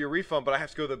give you a refund, but I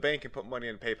have to go to the bank and put money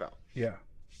in PayPal. Yeah.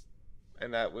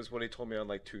 And that was what he told me on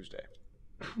like Tuesday.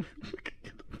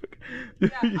 Yeah,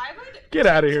 I would Get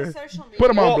out of take to here. social media. Put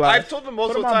 'em on Well, blast. I've told him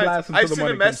multiple Put him on times. blast I until the send a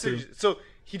money comes message, so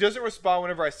he doesn't respond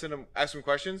whenever I ask him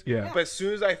questions. Yeah. But as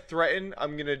soon as I threaten,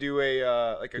 I'm gonna do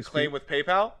a claim with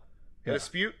PayPal, Yeah. a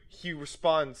dispute. He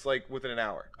responds like within an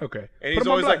hour, Okay. and Put he's him on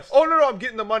always like, blast. "Oh no, I'm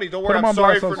getting the money. Don't Put worry. him I'm on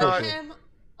sorry blast for on not." social. him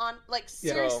on, like,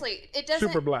 seriously, it doesn't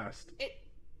Super blast. it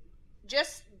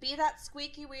just be that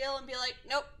squeaky wheel and be like,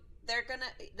 nope,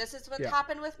 this is what Yeah.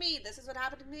 happened with me, this is what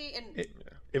happened to me. And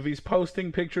If he's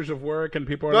posting pictures of work and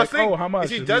people are No, like, the thing "Oh, how much?"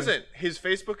 is he is doesn't. His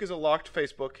Facebook is a locked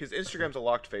Facebook. His Instagram's a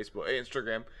locked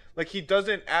Instagram. Like, he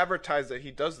doesn't advertise that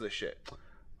he does this shit.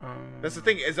 That's the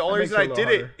thing. Is the only makes reason it a I did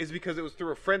little it is because it was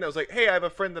through a friend that was like, "Hey, I have a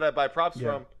friend that I buy props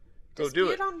Yeah. from. Go do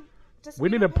it." We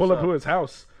need to pull up to his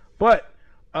house. But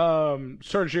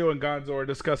Sergio and Gonzo are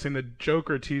discussing the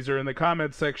Joker teaser in the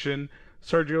comments section.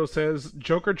 Sergio says,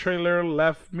 "Joker trailer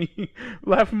left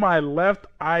my left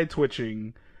eye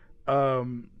twitching.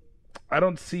 I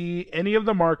don't see any of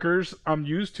the markers I'm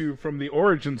used to from the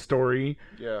origin story,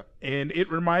 Yeah. and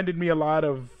it reminded me a lot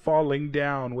of Falling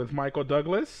Down with Michael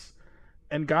Douglas."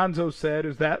 And Gonzo said,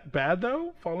 "Is that bad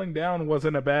though? Falling Down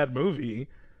wasn't a bad movie."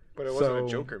 But it wasn't So- a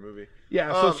Joker movie.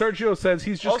 Yeah, so Sergio says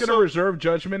he's just going to also- reserve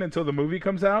judgment until the movie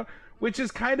comes out, which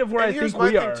is kind of where And I here's think my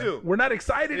we thing, are. too. We're not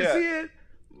excited to Yeah. see it,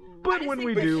 but when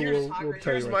we do, here's- we'll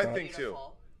tell here's you my about thing, it. too.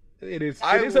 It is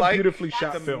I a like beautifully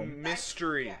shot the film.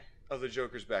 mystery of the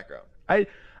Joker's background. I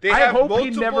have hope he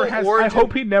never multiple has. origin- I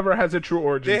hope he never has a true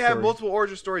origin They have story. multiple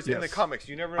origin stories in the Yes. comics.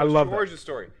 You never I know the love true that. origin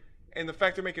story. And the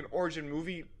fact they're making an origin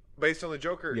movie based on the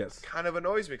Joker Yes. kind of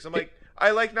annoys me. Because I'm like,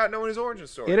 I like not knowing his origin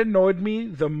story. It annoyed me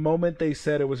the moment they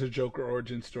said it was a Joker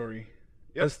origin story.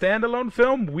 Yep. A standalone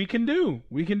film, we can do.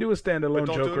 We can do a standalone But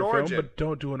don't do an Joker film, origin. but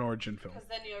don't do an origin film. because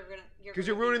then Because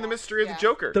you're ruining the mystery of the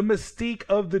Joker. The mystique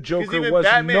of the Joker even was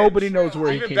Batman- nobody knows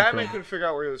where he Even came Batman from. couldn't figure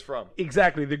out where he was from.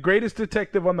 Exactly. The greatest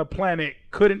detective on the planet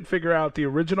couldn't figure out the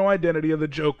original identity of the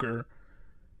Joker,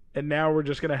 and now we're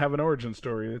just going to have an origin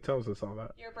story that tells us all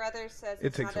that. Your brother says It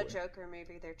it's takes not a away. Joker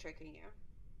movie, they're tricking you.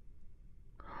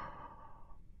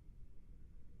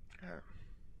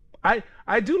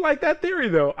 I do like that theory,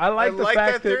 though. I like the like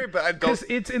fact that theory, but I don't- because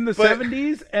it's in the but-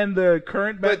 70s and the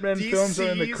current but Batman films are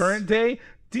in the DC's current day.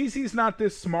 DC's not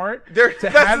this smart They're, to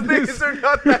that's have the thing, this. is they're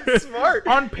not that smart.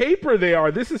 On paper, they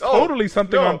are. This is Oh, totally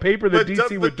something no, on paper that but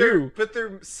DC would do. But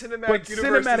their cinematic But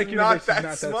universe cinematic is universe not is that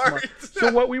not smart.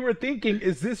 So what we were thinking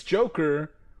is this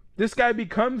Joker, this guy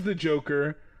becomes the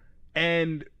Joker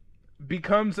and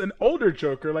becomes an older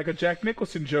Joker, like a Jack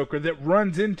Nicholson Joker that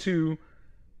runs into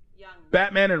Young.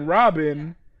 Batman and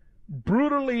Robin,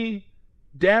 brutally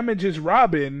damages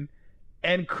Robin,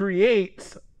 and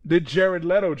creates the Jared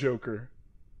Leto Joker.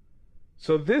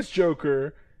 So this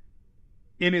Joker,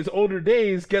 in his older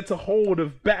days, gets a hold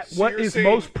of So what you're is saying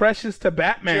most precious to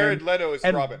Batman. Jared Leto is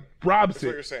and Robin. robs That's it.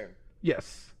 what you're saying.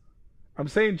 Yes, I'm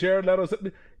saying Jared Leto's.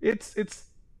 It's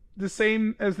the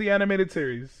same as the animated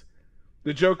series.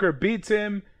 The Joker beats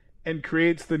him and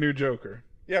creates the new Joker.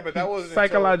 Yeah, but that wasn't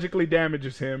Psychologically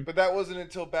damages him. But that wasn't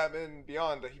until Batman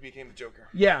Beyond that he became the Joker.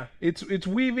 Yeah, it's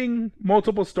weaving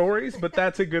multiple stories, but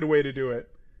that's a good way to do it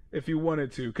if you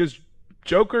wanted to. Because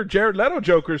Jared Leto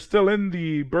Joker is still in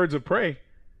the Birds of Prey.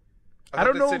 I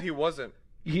don't thought know. they said he wasn't.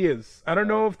 He is. I don't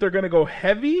know if they're gonna go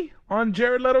heavy on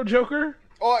Jared Leto Joker.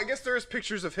 Oh, I guess there is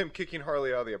pictures of him kicking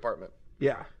Harley out of the apartment.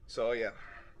 Yeah. So yeah.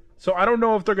 So I don't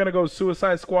know if they're gonna go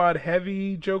Suicide Squad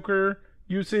heavy Joker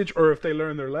usage or if they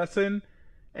learn their lesson,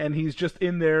 and he's just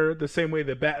in there the same way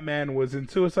that Batman was in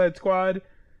Suicide Squad,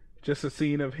 just a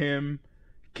scene of him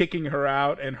kicking her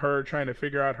out and her trying to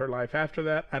figure out her life after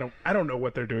that. I don't know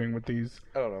what they're doing with these.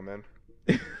 I don't know, man.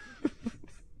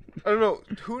 I don't know.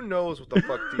 Who knows what the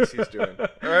fuck DC's doing?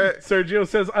 All right. Sergio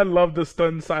says, "I love the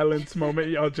stunned silence moment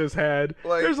y'all just had."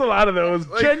 Like, there's a lot of those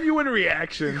genuine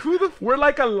reactions. We're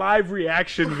like a live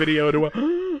reaction video to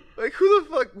a. Like, who the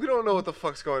fuck? We don't know what the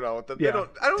fuck's going on with them. Yeah. They don't.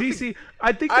 I don't. DC.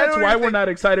 I think that's why we're not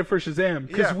excited for Shazam,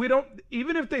 because we don't.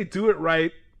 Even if they do it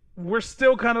right, we're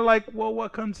still kind of like, well,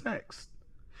 what comes next?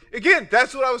 Again,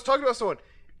 that's what I was talking about. Someone.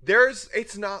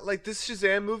 It's not like this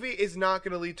Shazam movie is not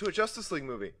going to lead to a Justice League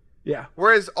movie. Yeah.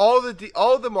 Whereas all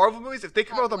the Marvel movies, if they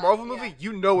come out with a Marvel movie,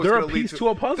 you know it's going to lead to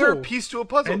a puzzle. They're a piece to a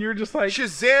puzzle. And you're just like,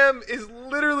 Shazam is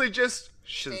literally just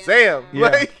Shazam. Yeah.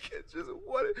 Like, it's just,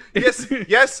 what?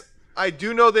 Yes, I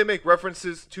do know they make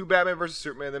references to Batman versus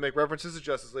Superman. They make references to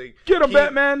Justice League. Get him,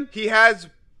 Batman. He has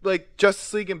like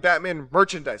Justice League and Batman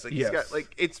merchandise. Like he's got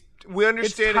we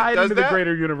understand it's tied it does into that. The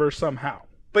greater universe somehow.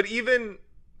 But even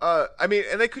I mean,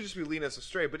 and they could just be leading us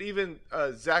astray. But even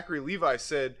Zachary Levi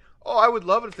said, "Oh, I would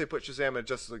love it if they put Shazam in a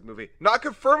Justice League movie." Not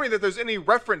confirming that there's any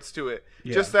reference to it.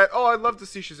 Yeah. Just that, "Oh, I'd love to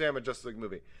see Shazam in a Justice League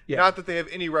movie." Yeah. Not that they have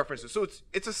any references. So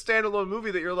it's a standalone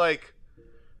movie that you're like,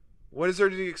 what is there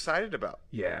to be excited about?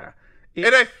 Yeah.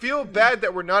 And I feel bad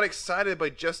that we're not excited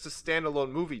by just a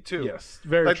standalone movie, too. Yes,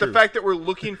 very like true. The fact that we're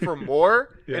looking for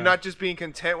more and not just being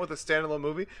content with a standalone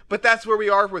movie. But that's where we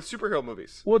are with superhero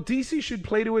movies. Well, DC should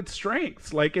play to its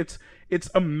strengths. Like, it's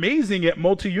amazing at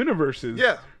multi-universes.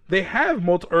 Yeah. They have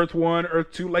Earth 1,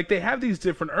 Earth 2. Like, they have these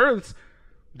different Earths.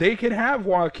 They could have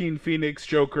Joaquin Phoenix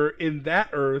Joker in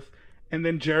that Earth and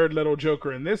then Jared Leto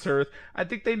Joker in this Earth. I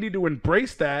think they need to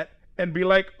embrace that and be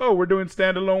like, oh, we're doing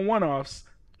standalone one-offs.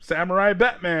 Samurai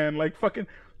Batman, like fucking,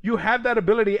 you have that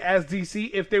ability as DC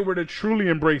if they were to truly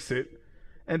embrace it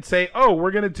and say, oh,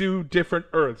 we're gonna do different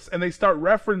Earths, and they start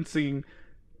referencing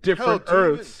different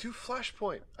Earths. Do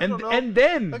Flashpoint, and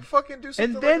then like fucking do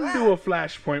something and then like that. do a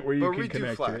Flashpoint where you can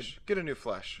connect Flash. it. Get a new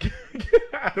Flash.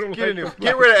 I don't Get like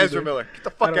rid of Ezra Miller. Get the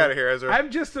fuck out of here, Ezra.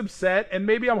 I'm just upset, and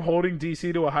maybe I'm holding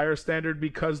DC to a higher standard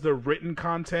because the written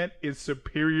content is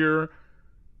superior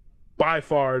by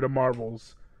far to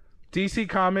Marvel's. DC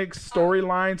Comics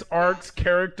storylines, arcs,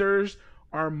 characters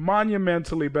are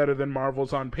monumentally better than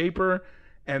Marvel's on paper,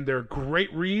 and they're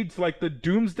great reads, like the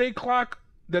Doomsday Clock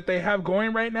that they have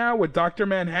going right now with Dr.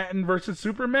 Manhattan versus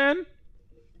Superman.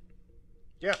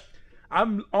 Yeah.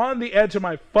 I'm on the edge of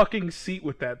my fucking seat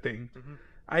with that thing. Mm-hmm.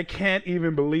 I can't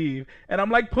even believe. And I'm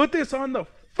like, put this on the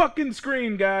fucking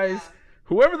screen, guys. Yeah.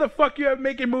 Whoever the fuck you have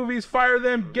making movies, fire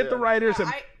them, get the writers,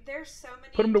 and there's so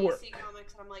many put them to DC work.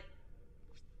 Comics, and I'm like,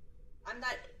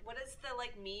 what is the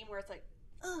like meme where it's like,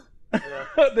 ugh.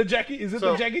 Yeah. The Jackie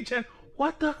Chan?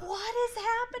 What is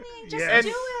happening? Just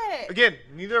do it. Again,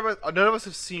 none of us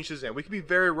have seen Shazam. We could be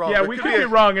very wrong. Yeah, we could be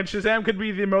wrong, and Shazam could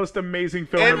be the most amazing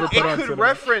film ever put on cinema. And it could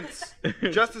reference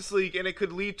Justice League, and it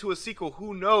could lead to a sequel.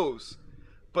 Who knows?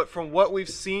 But from what we've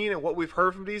seen and what we've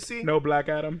heard from DC, no Black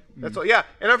Adam. That's all. Yeah,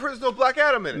 and I've heard there's no Black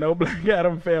Adam in it. No Black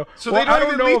Adam fail. So they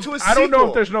don't even lead to a sequel. I don't know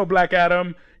if there's no Black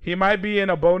Adam. He might be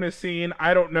in a bonus scene.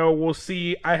 I don't know. We'll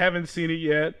see. I haven't seen it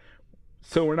yet,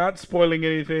 so we're not spoiling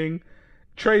anything.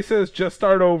 Trey says just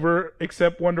start over,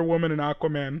 except Wonder Woman and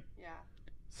Aquaman. Yeah.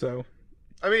 So.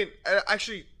 I mean,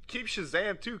 actually, keep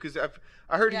Shazam too, because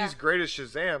I heard he's great as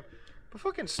Shazam. But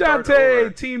fucking start Dante, over.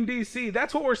 Team DC.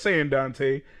 That's what we're saying,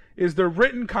 Dante. Is the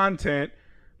written content,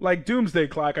 like Doomsday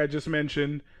Clock I just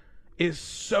mentioned, is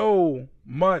so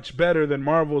much better than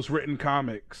Marvel's written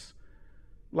comics.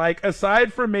 Like,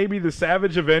 aside from maybe the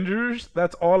Savage Avengers,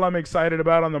 that's all I'm excited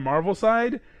about on the Marvel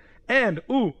side. And,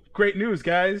 great news,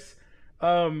 guys.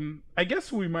 I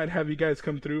guess we might have you guys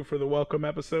come through for the welcome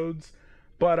episodes.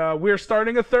 But we're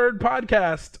starting a third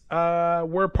podcast.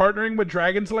 We're partnering with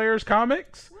Dragon's Layers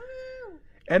Comics.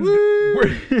 And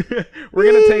we're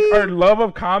going to take our love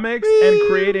of comics and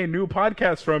create a new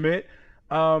podcast from it,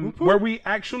 where we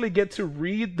actually get to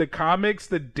read the comics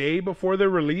the day before they're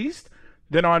released.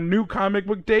 Then on New Comic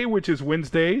Book Day, which is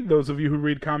Wednesday, those of you who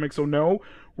read comics will know,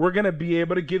 we're going to be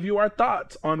able to give you our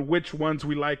thoughts on which ones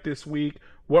we like this week,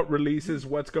 what releases,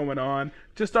 what's going on.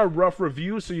 Just our rough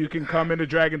review so you can come into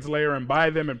Dragon's Lair and buy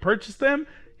them and purchase them.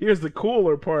 Here's the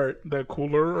cooler part.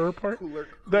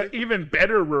 The even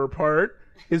betterer part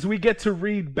is we get to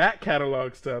read back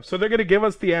catalog stuff. So they're going to give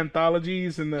us the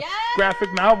anthologies and the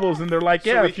graphic novels, and they're like,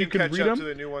 if you can read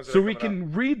them, so we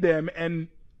can read them and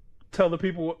tell the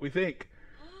people what we think.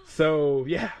 So,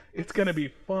 yeah, it's going to be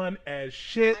fun as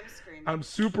shit. I'm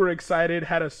super excited.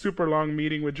 Had a super long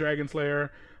meeting with Dragon's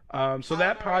Lair. So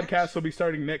that podcast will be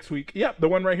starting next week. Yep, the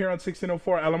one right here on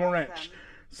 1604 Alamo Ranch.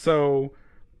 So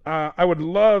I would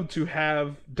love to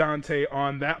have Dante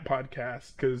on that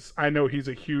podcast because I know he's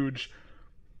a huge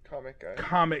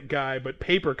comic guy, but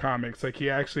paper comics, like he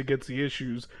actually gets the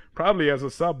issues, probably as a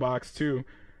sub box too.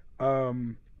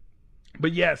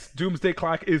 But yes, Doomsday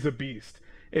Clock is a beast.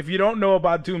 If you don't know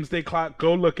about Doomsday Clock,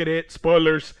 go look at it.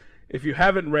 Spoilers if you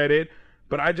haven't read it.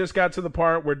 But I just got to the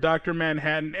part where Dr.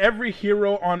 Manhattan, every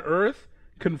hero on Earth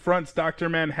confronts Dr.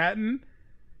 Manhattan,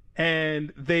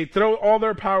 and they throw all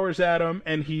their powers at him,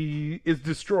 and he is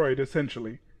destroyed,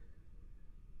 essentially.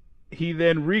 He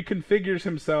then reconfigures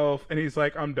himself, and he's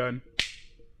like, I'm done.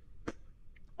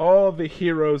 All the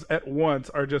heroes at once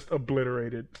are just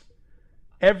obliterated.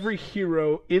 Every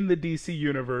hero in the DC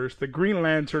universe, the Green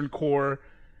Lantern Corps,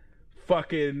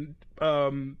 fucking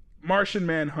Martian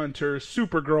Manhunter,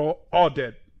 Supergirl, all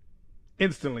dead.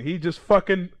 Instantly. He just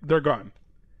fucking, they're gone.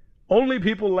 Only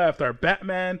people left are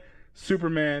Batman,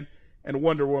 Superman, and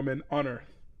Wonder Woman on Earth.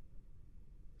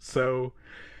 So,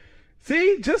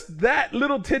 see, just that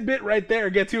little tidbit right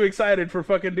there gets you excited for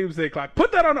fucking Doomsday Clock.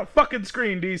 Put that on a fucking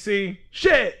screen, DC.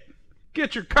 Shit!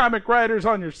 Get your comic writers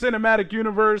on your cinematic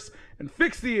universe and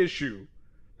fix the issue.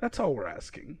 That's all we're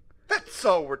asking. That's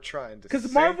all we're trying to say.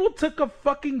 Because Marvel took a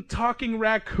fucking talking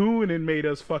raccoon and made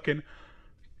us fucking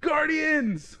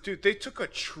Guardians. Dude, they took a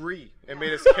tree and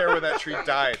made us care when that tree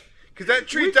died. Because that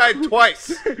tree died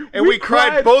twice. And we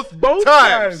cried both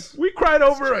times. We cried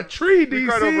over a tree, DC. We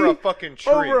cried over a fucking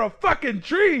tree. Over a fucking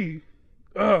tree.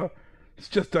 Ugh. It's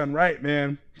just done right,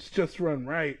 man. It's just run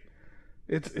right.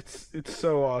 It's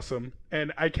so awesome.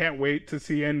 And I can't wait to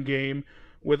see Endgame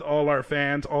with all our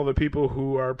fans, all the people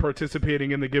who are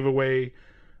participating in the giveaway.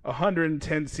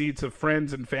 110 seats of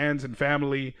friends and fans and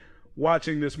family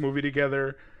watching this movie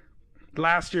together.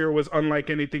 Last year was unlike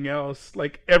anything else.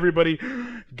 Like, everybody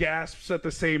gasps at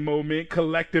the same moment.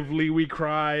 Collectively, we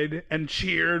cried and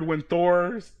cheered when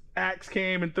Thor's axe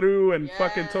came and threw and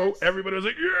fucking everybody was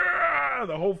like, yeah!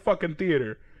 The whole fucking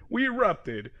theater. We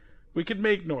erupted. We could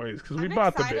make noise because we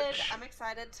bought the bitch. I'm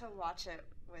excited to watch it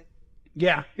with.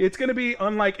 Yeah, it's going to be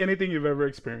unlike anything you've ever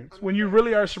experienced. When you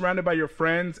really are surrounded by your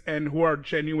friends and who are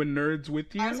genuine nerds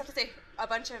with you. I was about to say a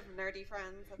bunch of nerdy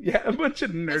friends. Yeah, a bunch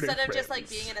of nerdy friends. Instead of just like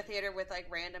being in a theater with like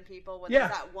random people when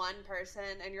there's that one person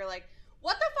and you're like,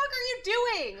 what the fuck are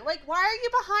you doing? Like, why are you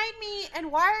behind me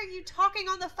and why are you talking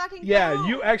on the fucking phone? Yeah,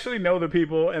 you actually know the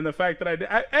people, and the fact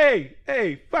that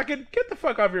hey, fucking get the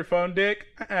fuck off your phone, dick.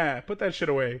 Put that shit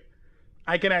away.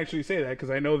 I can actually say that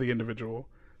because I know the individual.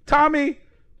 Tommy,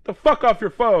 the fuck off your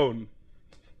phone.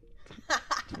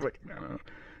 No.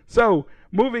 So,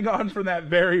 moving on from that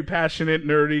very passionate,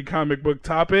 nerdy comic book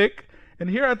topic, and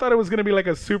here I thought it was going to be like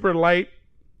a super light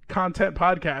content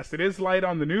podcast. It is light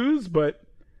on the news, but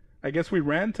I guess we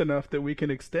rant enough that we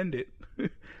can extend it.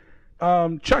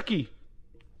 Chucky.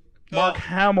 Mark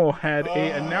Hamill had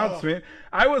a announcement.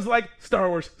 I was like, Star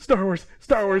Wars,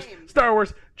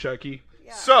 Chucky.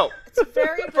 Yeah. So, it's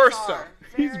very first time,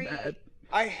 he's mad.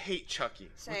 I hate Chucky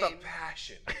Same. with a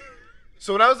passion.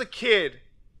 So when I was a kid,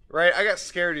 right, I got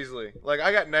scared easily. Like,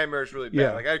 I got nightmares really bad.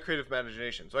 Yeah. Like, I had creative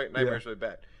imagination, so I got nightmares really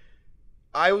bad.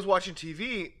 I was watching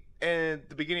TV, and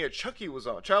the beginning of Chucky was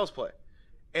on, Child's Play.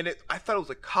 And I thought it was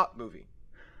a cop movie.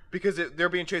 Because they're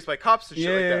being chased by cops and shit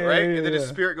like that, right? And then his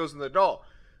spirit goes in the doll.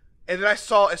 And then as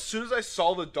soon as I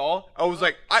saw the doll, I was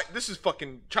like, this is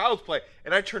fucking Child's Play.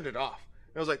 And I turned it off.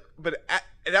 And I was like,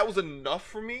 that was enough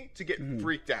for me to get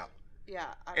freaked out. Yeah.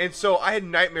 And so I had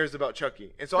nightmares about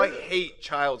Chucky. And so I hate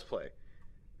Child's Play.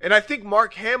 And I think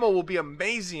Mark Hamill will be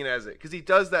amazing as it, because he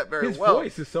does that very well.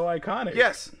 His voice is so iconic.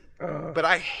 Yes. But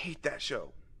I hate that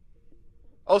show.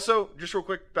 Also, just real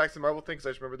quick, back to the Marvel thing, because I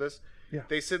just remember this. Yeah.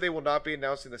 They said they will not be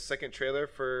announcing the second trailer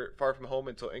for Far From Home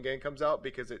until Endgame comes out,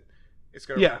 because it's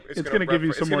going to give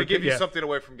you something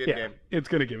away from Endgame. Yeah, it's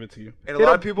going to give it to you. And a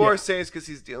lot of people are saying it's because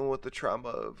he's dealing with the trauma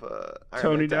of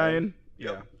Tony dying.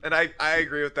 Yep. Yeah. And I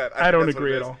agree with that. I don't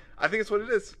agree at all. I think it's what it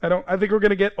is. I think we're going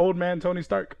to get old man Tony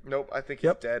Stark. Nope. I think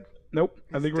he's dead. Nope.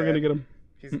 I think we're going to get him.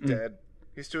 He's dead.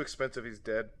 He's too expensive. He's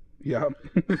dead. Yeah.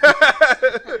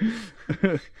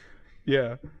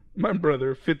 Yeah. My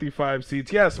brother, 55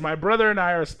 seats. Yes, my brother and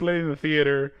I are splitting the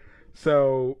theater.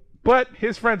 So, but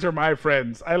his friends are my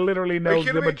friends. I literally know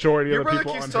the majority of the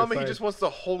people on his side. Your brother keeps telling me he just wants the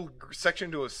whole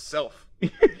section to himself. So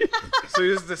he doesn't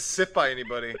have to sit by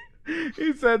anybody.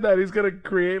 He said that he's going to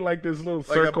create like this little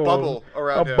circle. A bubble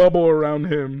around him. A bubble around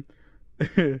him.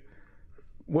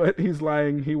 What? He's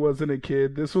lying. He wasn't a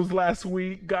kid. This was last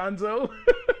week, Gonzo.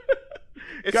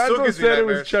 Gonzo said it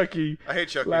was Chucky. I hate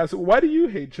Chucky. Why do you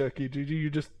hate Chucky, Gigi?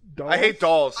 You just dolls? I hate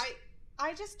dolls.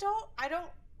 I just don't. I don't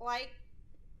like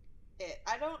it.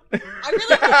 I really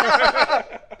don't.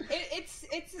 It's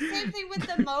the same thing with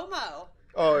the Momo.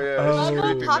 Oh yeah. Oh. Logo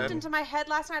Creepy, popped man. into my head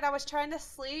last night. I was trying to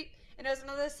sleep, and it was one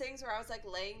of those things where I was like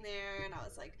laying there and I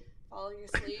was like falling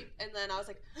asleep, and then I was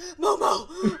like, Momo,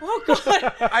 oh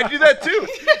god. I do that too.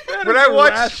 That when is I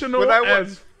watched irrational when I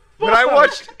as when I fuck.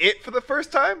 watched it for the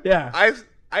first time, Yeah.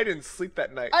 I didn't sleep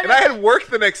that night, Oh, and no. I had work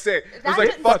the next day. I was That like,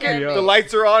 didn't "Fuck scare it, me. the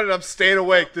lights are on, and I'm staying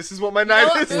awake. This is what my You know night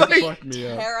what is movie like." Fuck me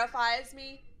up. terrifies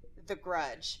me? The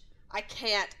Grudge. I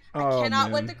can't. I Oh,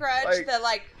 cannot man. with The Grudge. Like- The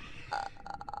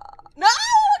no!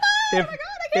 Oh If my god!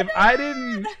 I if can't I do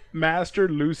didn't that! master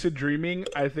lucid dreaming,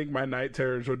 I think my night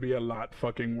terrors would be a lot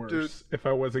fucking worse Dude, if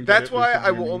I wasn't. good That's at why lucid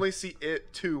I will dreaming. only see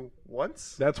it 2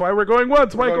 once. That's why we're going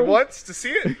once, We're Michael. going once to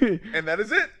see it, and that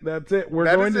is it. That's it. We're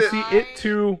That going is to it. see it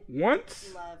too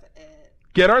once. Love it.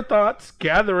 Get our thoughts,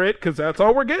 gather it, because that's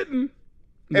all we're getting.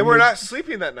 And we're not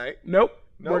sleeping that night. Nope.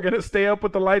 Nope. We're gonna stay up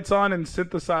with the lights on and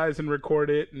synthesize and record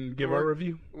it and give our We're-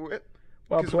 review While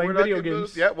while playing video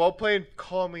games. Yeah, while playing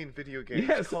calming video games.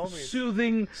 Yes, Calming.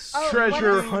 soothing, Oh,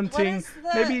 treasure what is hunting, the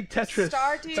maybe Tetris,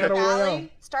 Stardew Battle Royale.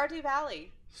 Valley. Stardew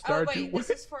Valley. Stardew- Oh wait, what?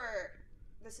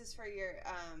 this is for your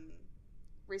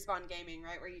Respawn Gaming,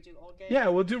 right? Where you do old games. Yeah,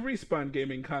 we'll do Respawn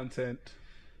gaming content.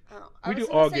 Oh, I We was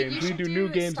do gonna all say, games. you We should do new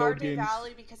games, old Stardew games.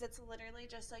 Valley, because it's literally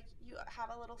just like you have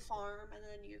a little farm and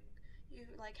then you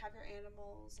like have your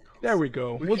animals. And There we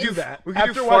go. We'll do that We can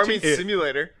after do watching farming it.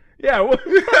 simulator. Yeah,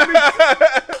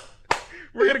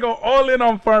 we're gonna go all in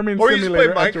on farming Or you just play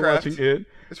simulator after Minecraft. watching it.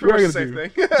 It's We pretty are much the gonna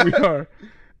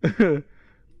same thing. We are.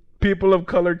 People of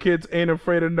color kids ain't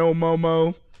afraid of no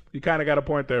Momo. You kind of got a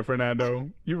point there, Fernando.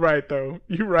 You're right, though.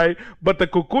 You're right. But the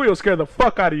Cucuyo scare the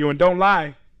fuck out of you, and don't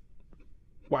lie.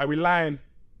 Why we lying?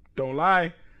 Don't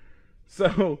lie.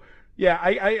 So, yeah,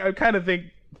 I kind of think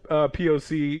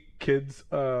POC kids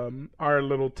are a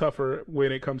little tougher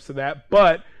when it comes to that.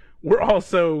 But we're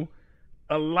also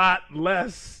a lot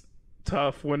less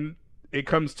tough when it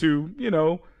comes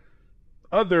to,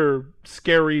 other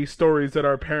scary stories that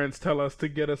our parents tell us to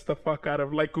get us the fuck out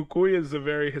of. Like Cucuy is a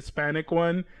very Hispanic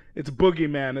one. It's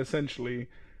boogeyman, essentially.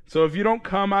 So if you don't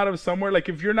come out of somewhere, like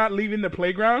if you're not leaving the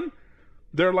playground,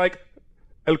 they're like,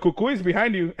 El Cucuy is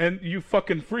behind you, and you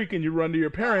fucking freak and you run to your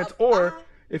parents. Or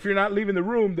if you're not leaving the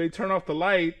room, they turn off the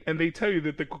light and they tell you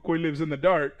that the Cucuy lives in the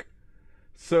dark.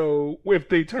 So if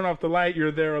they turn off the light,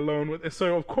 you're there alone with it.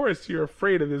 So of course you're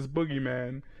afraid of this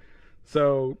boogeyman.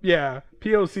 So yeah,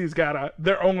 POC's got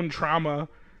their own trauma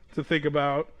to think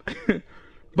about.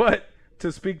 But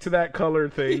to speak to that color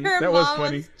thing, Your that was mom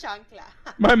funny. was chancla.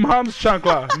 My mom's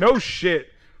chancla. No shit.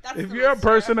 That's If the you're a most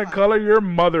person of terrifying. color, your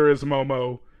mother is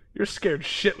Momo. You're scared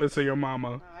shitless of your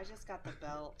mama. Oh, I just got the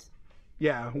belt.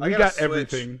 Yeah, I we got a got Switch.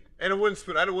 everything. And a wooden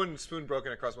spoon. I had a wooden spoon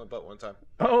broken across my butt one time.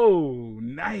 Oh,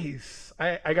 nice.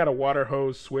 I got a water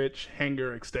hose, switch,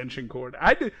 hanger, extension cord.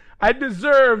 I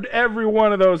deserved every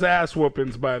one of those ass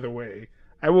whoopings, by the way.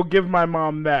 I will give my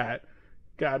mom that.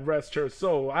 God rest her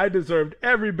soul. I deserved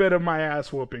every bit of my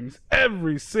ass whoopings.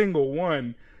 Every single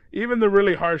one. Even the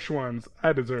really harsh ones.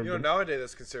 I deserved You know, them. nowadays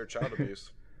that's considered child abuse.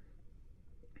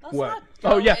 Let's What? not Oh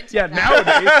go yeah, into yeah.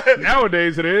 that.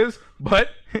 Nowadays it is, but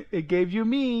it gave you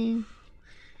me.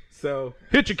 So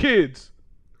hit your kids.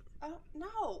 Oh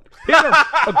no. Hit them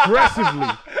aggressively,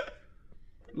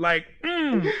 like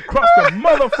across the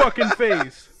motherfucking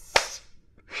face.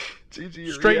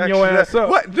 GG, Straighten your reaction ass to that. up.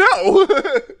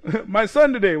 What? No. My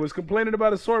son today was complaining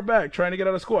about a sore back, trying to get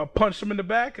out of school. I punched him in the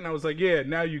back, and I was like, "Yeah,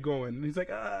 now you going." And he's like,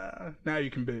 now you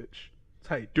can bitch." That's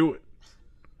how you do it.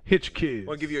 Hit your kids.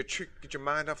 Want to give you a trick? Get your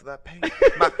mind off of that pain.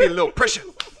 Might feel a little pressure.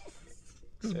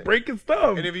 Just break his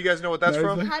thumb. Any of you guys know what that's Nice.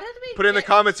 from? How did we Put it in the get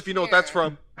comments if you know what that's here?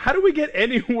 from. How do we get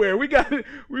anywhere?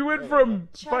 We went from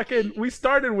Chucky. fucking. We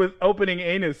started with opening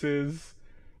anuses.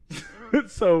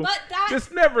 So But that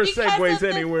this never because segues of the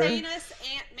anywhere. Thanos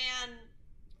Ant-Man.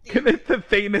 Connect the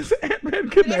Thanos Ant-Man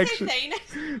Did I say connection.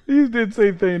 Thanos? You did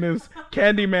say Thanos.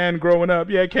 Candyman growing up.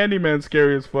 Yeah, Candyman's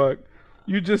scary as fuck.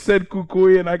 You just said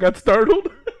Cucuy and I got startled.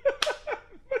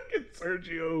 Fucking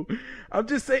Sergio. I'm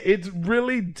just saying, it's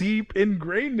really deep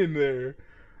ingrained in there.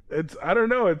 I don't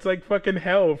know, it's like fucking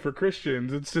hell for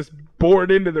Christians. It's just bored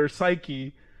into their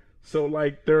psyche. So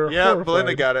like they're Yeah, horrified.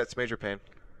 Belinda got it. It's Major Pain.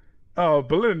 Oh,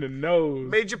 Belinda knows.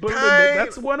 Major Belinda, Pain.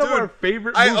 that's one of Dude, our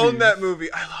favorite I movies. own that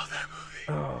movie. I love that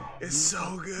movie. Oh, It's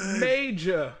so good.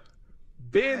 Major,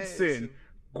 Benson,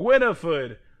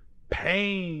 Gwynethard,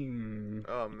 Payne.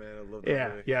 Oh man, I love that Yeah,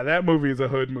 movie. yeah, that movie is a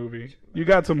hood movie. You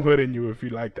got some hood in you if you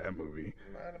like that movie.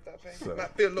 Mind off that pain. So.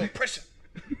 Might feel a little pressure.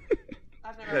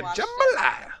 I've never watched it.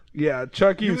 Jambalaya. Yeah,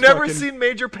 Chucky's You've never fucking seen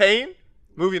Major Pain?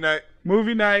 Movie night.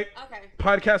 movie night, Okay.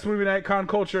 podcast movie night, con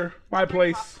culture, my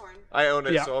Bring place. popcorn. I own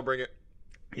it, Yeah. so I'll bring it.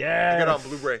 Yeah. I got it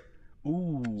on Blu-ray.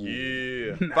 Ooh. Yeah.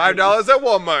 you. $5 at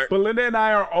Walmart. Belinda and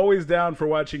I are always down for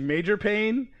watching Major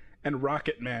Payne and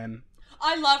Rocket Man.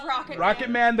 I love Rocket Man. Rocket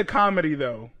Man, the comedy,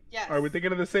 though. Yes. Are we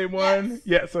thinking of the same one?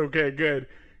 Yes. Okay, good.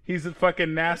 He's a fucking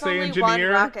NASA only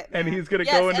engineer, one Rocket Man. and he's gonna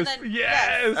Yes, go and into then-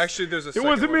 yes. Actually, there's a It second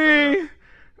wasn't one coming me. out.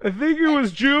 I think it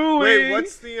was Julie. Wait,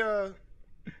 what's the,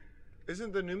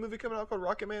 isn't the new movie coming out called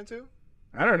Rocket Man 2?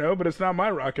 I don't know, but it's not my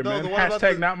Rocket No, Man. the one about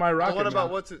Hashtag the- not my Rocket The one Man.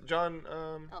 about, what's it, John,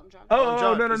 Elton John. Oh,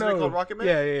 John. no, no, Isn't no. it called Rocket Man?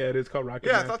 Yeah, it is called Rocket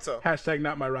Yeah, Man. I thought so. Hashtag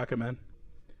not my Rocket Man.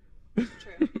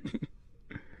 True.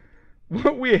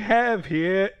 What we have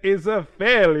here is a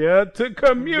failure to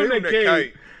communicate.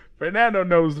 Communicate. Fernando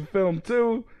knows the film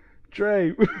too.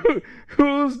 Trey,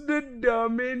 who's the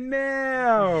dummy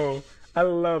now? I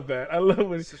love that. I love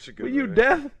when Such a good were you movie.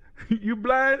 deaf? You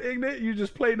blind, ignorant? You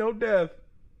just play no deaf.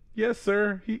 Yes,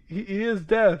 sir. He is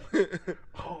deaf.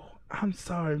 Oh, I'm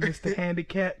sorry, Mr.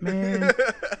 Handicap Man.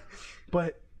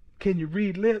 But can you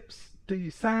read lips? Do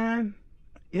you sign?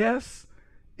 Yes.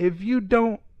 If you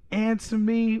don't answer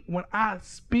me when I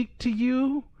speak to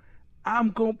you,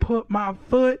 I'm gonna put my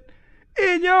foot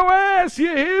in your ass.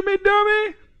 You hear me,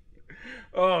 dummy?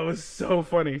 Oh, it was so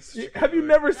funny. Have you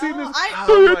never seen this?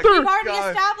 Oh my You've already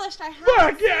God. established I have.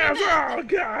 Fuck yes! Oh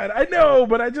God, I know,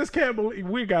 but I just can't believe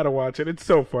we gotta watch it. It's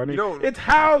so funny. You don't- It's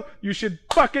how you should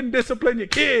fucking discipline your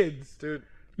kids. Dude.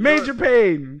 Major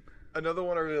Pain. Another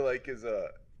one I really like is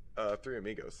Three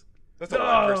Amigos. That's a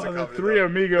live Oh, person the comedy, Three though.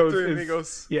 Amigos. The Three is-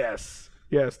 Amigos.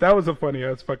 Yes, that was a funny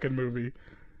ass fucking movie.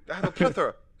 I have a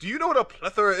plethora. Do you know what a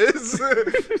plethora is?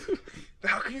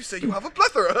 How can you say you have a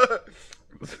plethora?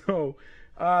 So,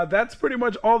 that's pretty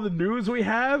much all the news we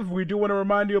have. We do want to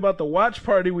remind you about the watch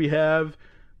party we have,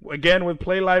 again, with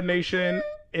Play Live Nation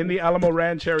in the Alamo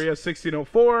Ranch area,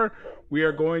 1604. We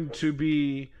are going to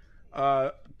be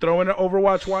throwing an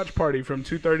Overwatch watch party from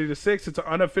 2:30 to 6. It's an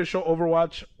unofficial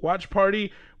Overwatch watch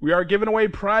party. We are giving away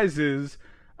prizes,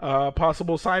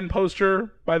 possible signed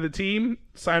poster by the team,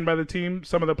 signed by the team,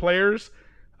 some of the players.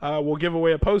 We'll give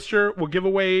away a poster. We'll give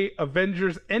away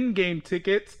Avengers Endgame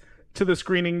tickets to the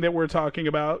screening that we're talking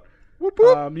about. Whoop,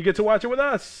 whoop. You get to watch it with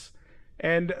us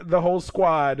and the whole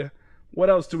squad. What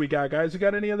else do we got, guys? We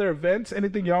got any other events?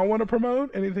 Anything y'all want to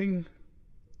promote? Anything?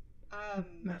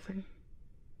 Nothing.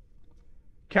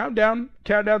 Countdown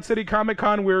City Comic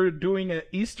Con. We're doing an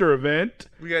Easter event.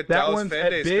 We got That Dallas one's Fan at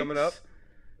Days Biggs. coming up.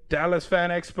 Dallas Fan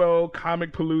Expo,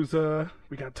 Comic Palooza.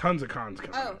 We got tons of cons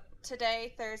coming. Oh,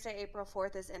 today, Thursday, April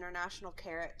 4th, is International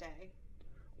Carrot Day.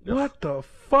 What the I know,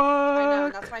 fuck?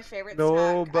 and that's my favorite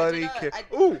Nobody snack. cares.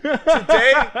 Ooh,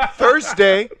 today,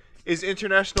 Thursday, is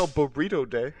International Burrito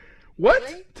Day. What?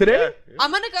 Really? Today? Yeah.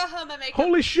 I'm gonna go home and make.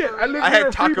 Holy a shit, I burrito. live I had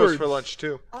near tacos Freebirds. for lunch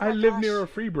too. Oh I my live gosh. near a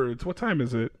Freebirds. What time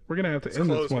is it? We're gonna have to It's end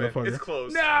closed, this man. motherfucker. It's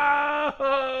closed.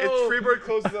 No. It's Freebird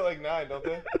closes at like 9, don't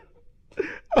they?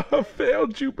 A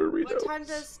failed Jew burrito. What time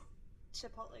does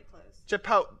Chipotle close?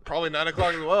 Chipotle, probably 9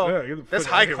 o'clock as well. Yeah, get the That's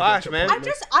fuck high outta here with class, that man.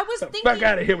 Chipotle. I was Fuck thinking.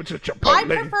 out of here with your Chipotle. I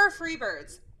prefer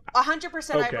Freebirds.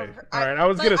 100%. Okay. All right. I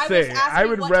was gonna say I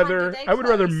would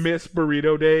rather miss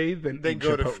Burrito Day than Then eat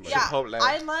go to Chipotle. Yeah, Chipotle.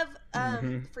 I love.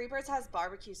 Mm-hmm. Freebirds has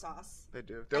barbecue sauce. They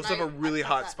do. They And also have a I really put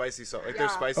hot that- spicy sauce. Like Yeah. their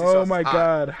spicy sauce. Oh is my hot.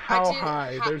 God! How do-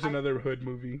 high? ha- There's I- another hood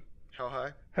movie. How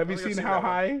high? Have I you don't think seen I've How that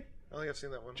one. High? I don't think I've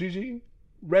seen that one. Gigi,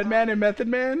 Redman and Method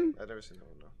Man. I've never seen that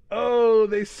one. No. Oh,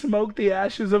 they smoked the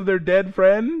ashes of their dead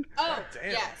friend. Oh,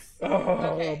 damn. yes. Oh,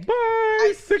 Okay.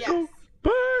 bicycle. yes.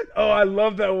 But I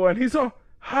love that one. He's all,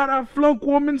 how'd I flunk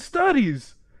woman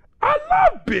studies? I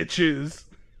love bitches.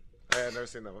 I've never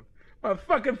seen that one. My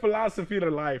fucking philosophy to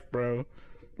life, bro.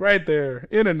 Right there,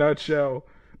 in a nutshell.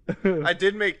 I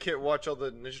did make Kit watch all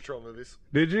the Ninja Turtle movies.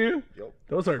 Did you? Yup.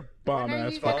 Those are bomb When are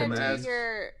ass you fucking gonna movies. do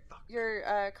movies.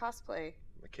 your cosplay?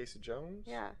 Like Casey Jones?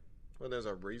 Yeah. Well, there's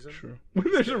a reason. True.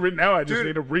 Now I just Dude,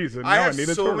 need a reason. Now I I have need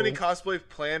a so turtle. many cosplays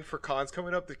planned for cons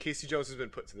coming up that Casey Jones has been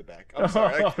put to the back. I'm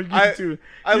sorry. Like, You I, two-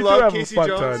 I you two love have a Casey fuck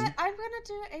Jones. ton. I'm gonna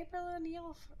do April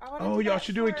O'Neil. Oh, y'all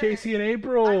should do it, for- Casey and I'm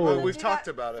April. gonna we've do talked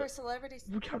that about for it. celebrities.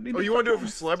 Oh, you want to do it for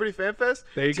Celebrity Fan Fest?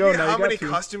 There you Do go, you know now how you got many to.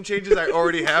 costume changes I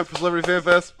already have for Celebrity Fan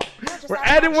Fest? No, just We're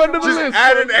add adding an one to extra the Just list.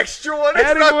 add an extra one. It's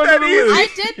Adding not one to that the easy. list.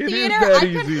 I did It is theater. that I can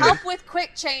easy. help with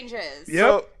quick changes.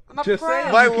 Yep. I'm a Just pro.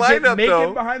 saying. My you can get lineup, naked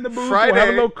though, behind the booth. Friday We'll have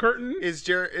a little curtain. Is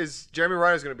Jeremy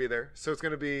Renner's going to be there, so it's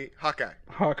going to be Hawkeye.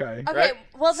 Hawkeye. Okay, right?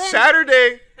 well then.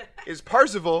 Saturday is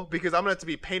Parzival because I'm going to have to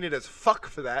be painted as fuck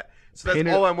for that. So that's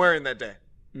Painted- all I'm wearing that day.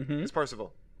 Mm-hmm. It's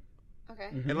Parzival. Okay.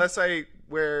 Unless I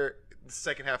wear the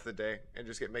second half of the day and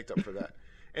just get maked up for that.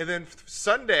 And then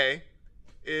Sunday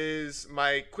is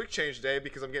my quick change day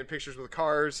because I'm getting pictures with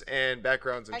cars and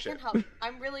backgrounds and I shit. can help.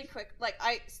 I'm really quick. Like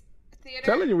theater.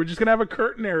 Telling you, we're just gonna have a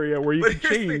curtain area where you But can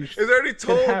here's the thing, change. is I already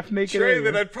told half-naked Trey area.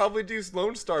 that I'd probably do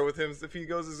Lone Star with him if he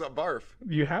goes as a barf.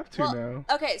 You have to Well, now.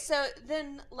 okay, so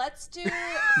then let's do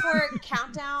for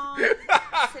Countdown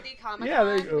City Comic Con. Yeah,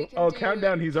 there you go. we can Oh, do-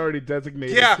 Countdown, he's already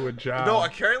designated Yeah. to a job. No,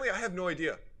 currently I have no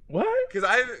idea. What?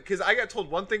 Because I got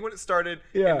told one thing when it started,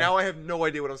 Yeah. and now I have no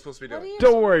idea what I'm supposed to be What doing. are you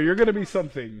Don't worry, you're gonna be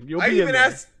something. You'll I be in even there.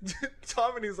 asked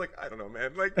Tom, and he's like, I don't know,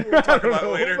 man. Like, we'll talk about it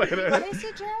later. Casey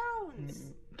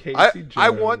Jones. Casey Jones. I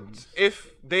want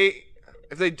if they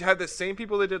had the same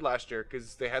people they did last year,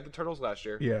 because they had the Turtles last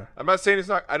year. Yeah. I'm not saying it's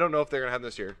not. I don't know if they're gonna have them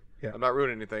this year. Yeah. I'm not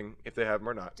ruining anything if they have them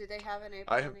or not. Do they have an April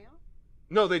I have- O'Neil?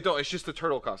 No, they don't. It's just the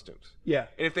turtle costumes. Yeah.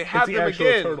 And if they It's have the them actual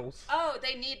again, turtles. Oh,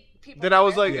 they need people. then I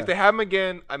was there? like, Yeah. if they have them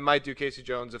again, I might do Casey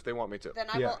Jones if they want me to. Then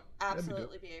I Yeah. will That'd be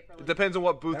absolutely be April. It depends on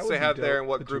what That booths would they be have there dope, and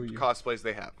what the group two of you. cosplays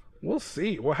they have. We'll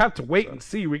see. We'll have to wait and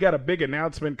see. We got a big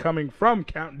announcement coming from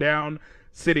Countdown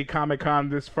City Comic Con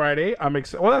this Friday. I'm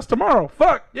excited. Well, that's tomorrow.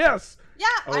 Fuck yes. Yeah.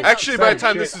 Oh, I know. Actually, by the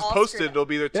time shit. this is All posted, screwed up. it'll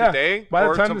be either Yeah, today by the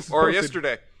or, time this is or posted.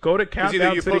 yesterday. Go to Because either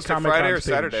Countdown you City post it Comic Friday Con or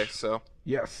Saturday. page. So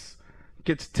Yes.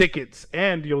 Gets tickets,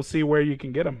 and you'll see where you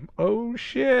can get them. Oh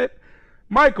shit,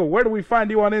 Michael, where do we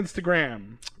find you on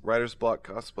Instagram? Writer's Block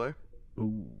Cosplay.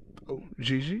 Ooh,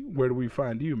 Gigi, where do we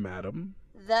find you, madam?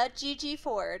 The Gigi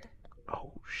Ford.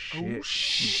 Oh shit, You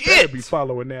Shit! better be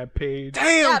following that page. Damn,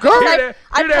 Yeah, girl! because Hear that?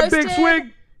 I Hear that big posted-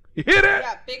 swig? You hear that?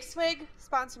 Yeah, Big Swig,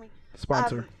 sponsor me.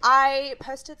 Sponsor. I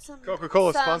posted some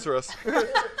Coca-Cola, some- sponsor us.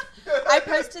 I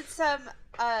posted some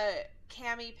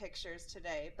cami pictures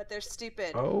today, but they're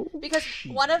stupid. Oh, Because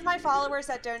one of my shit. followers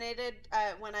that donated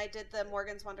when I did the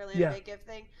Morgan's Wonderland Yeah. Big Give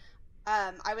thing,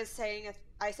 I was saying,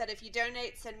 I said, if you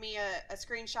donate, send me a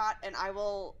screenshot and I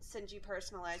will send you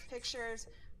personalized pictures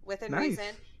within Nice.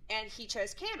 reason. And he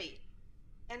chose Cami.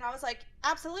 And I was like,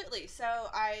 absolutely. So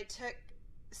I took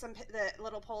the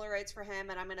little Polaroids for him,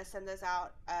 and I'm going to send those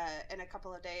out in a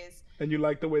couple of days. And you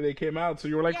like the way they came out, so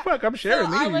you were like, Yeah. "Fuck, I'm sharing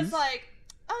So these." I was like,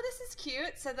 oh, this is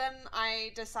cute. So then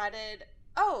I decided,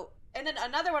 and then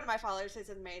another one of my followers who's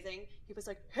amazing, he was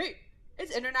like, hey,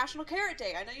 it's International Carrot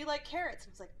Day. I know you like carrots. I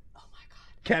was like, oh my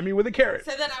God. Cammy with a carrot.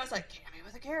 So then I was like, Cammy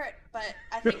with a carrot. But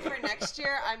I think for next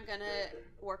year, I'm going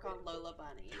to work on Lola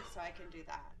Bunny, so I can do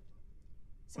that.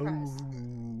 Surprise.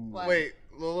 Ooh. What? Wait,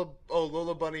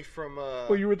 Lola Bunny from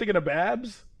Oh, you were thinking of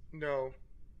Babs? no.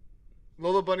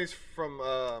 Lola Bunny's from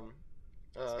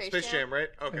Space Space Jam? Jam, right?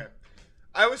 Okay.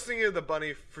 I was thinking of the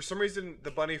bunny. For some reason,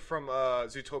 the bunny from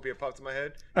Zootopia popped in my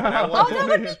head. And I Oh, wanted, that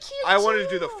would be cute. I wanted to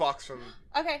too. do the fox from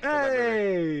Okay.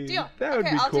 Hey, Deal. that would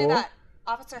okay, be I'll cool. do that.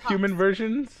 Officer Hops. Human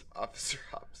versions? Officer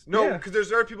Hops. No, Yeah. because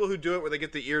there are people who do it where they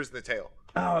get the ears and the tail.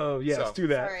 Oh yes, So- do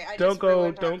that. Sorry, I don't just go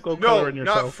ruined don't go Hops. No, coloring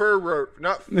not yourself.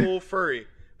 not full furry,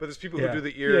 but there's people yeah. who do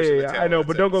the ears yeah, and yeah, the tail. I know, and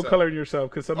but that's don't it, go so- coloring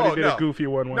yourself because somebody Oh, did no. a goofy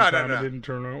one No, time no, and no. it didn't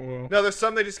turn out well. No, there's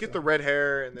some they just get the red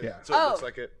hair and then, Yeah. so it Oh. looks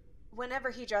like it. Whenever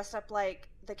he dressed up like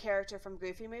the character from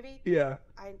Goofy movie, Yeah.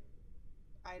 I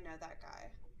know that guy.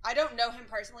 I don't know him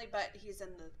personally, but he's in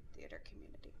the theater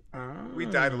community. We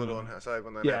died a little inside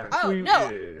when that Yeah. happened. Oh, we, no.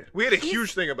 Yeah, We had a He's-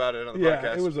 huge thing about it on the yeah,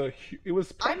 podcast. it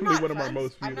was I'm probably not one of our friends.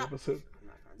 most I'm viewed not- episodes. I'm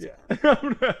not friends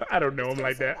with him. Yeah. I don't know Just him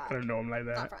like gonna that. say I don't know him like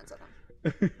Not that. friends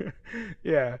with him.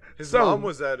 Yeah. His So, mom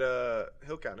was at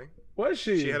Hill County. Was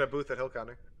she? She had a booth at Hill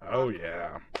County. Oh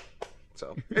yeah.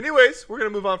 So, anyways, we're gonna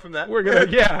move on from that. We're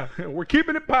gonna we're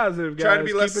keeping it positive, guys. trying to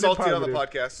be less Keeping it salty on the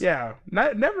positive. podcast. Yeah,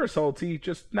 never salty,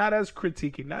 just not as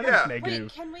critiquing, not Yeah. as Wait, negative.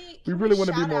 Wait, can we? We really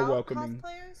wanna be shout more out welcoming.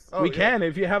 cosplayers? Oh, we yeah. can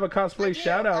if you have a cosplay I do,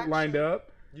 shout out lined actually.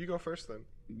 up. You go first then.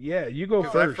 Yeah, you go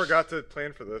 'Cause first. I forgot to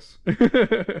plan for this.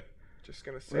 to. Just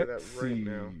gonna say that right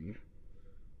now.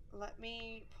 Let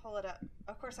me pull it up.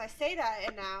 Of course, I say that,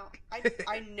 and now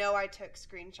I know I took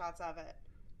screenshots of it.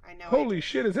 I know. I Holy did.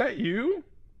 shit, is that you?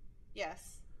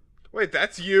 Yes. Wait,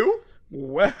 that's you?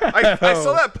 Wow. I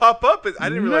saw that pop up, but I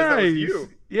didn't realize that was Nice. you.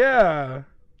 Yeah.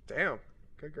 Damn,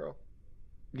 good girl.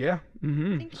 Yeah.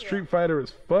 Mm-hmm. Thank you. Street Fighter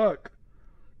as fuck.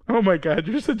 Oh my god,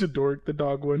 you're such a dork, the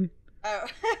dog one. Oh.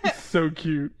 So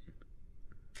cute.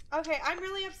 Okay, I'm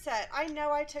really upset. I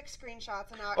know I took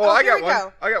screenshots, and now. Oh, I here got we one.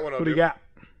 Go. I got one. What do you got?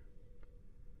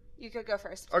 You could go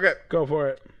first. Okay. Go for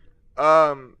it.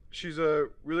 She's a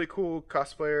really cool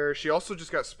cosplayer. She also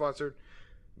just got sponsored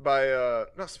by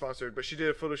not sponsored, but she did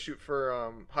a photo shoot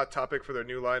for Hot Topic for their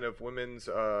new line of women's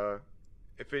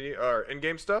Infinity or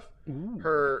in-game stuff. Ooh.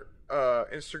 Her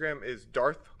Instagram is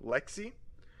Darth Lexi.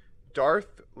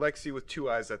 Darth Lexi with 2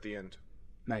 eyes at the end.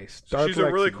 Nice. So Darth she's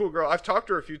a really Lexi. cool girl. I've talked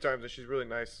to her a few times and she's really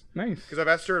nice. Nice. Because I've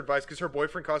asked her advice because her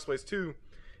boyfriend cosplays too,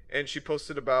 and she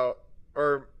posted about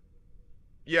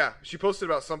she posted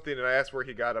about something and I asked where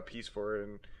he got a piece for it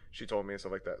and she told me and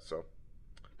stuff like that. So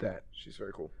That. she's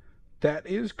very cool. That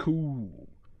is cool.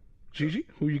 Gigi,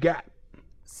 who you got?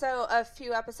 So a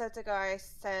few episodes ago, I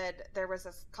said there was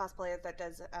a cosplayer that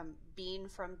does Bean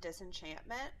from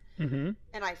Disenchantment, Mm-hmm.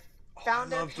 and I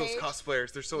found I her love those page.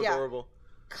 cosplayers. They're so Yeah. adorable.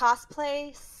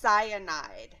 Cosplay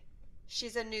Cyanide.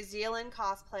 She's a New Zealand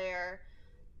cosplayer.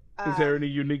 Is there any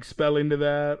unique spelling to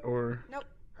that, or? Nope.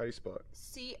 How do you spell it?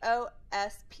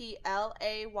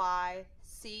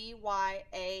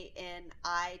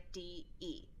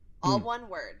 COSPLAYCyanide. All one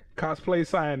word. Cosplay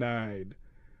Cyanide.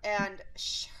 And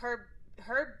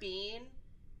her bean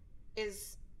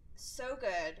is so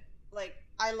good. Like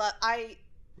I love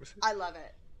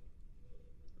it.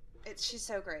 She's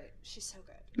so great. She's so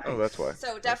good. Oh, that's why.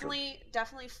 So definitely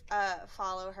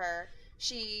follow her.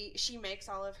 She makes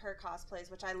all of her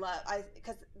cosplays, which I love.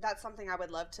 Because that's something I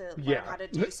would love to learn how to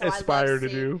do. So aspire I love to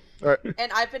seeing, do. All right.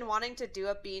 And I've been wanting to do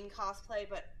a bean cosplay,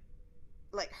 but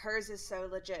like hers is so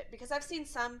legit. Because I've seen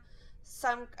some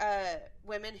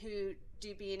women who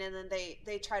do bean and then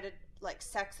they try to like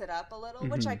sex it up a little,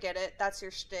 which I get it. That's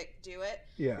your shtick. Do it.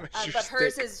 Yeah. But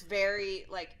hers is very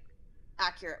like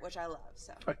accurate, which I love.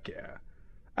 So. Fuck yeah.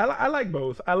 I like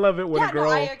both. I love it when a girl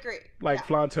I agree.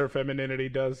 flaunts her femininity,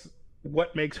 does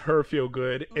what makes her feel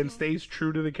good, and stays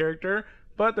true to the character.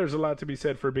 But there's a lot to be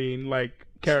said for being like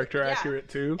character accurate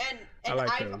too. And I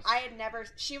like those. I had never.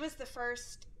 She was the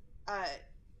first,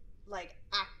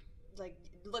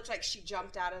 looked like she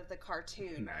jumped out of the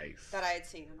cartoon Nice. that I had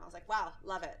seen, and I was like, wow,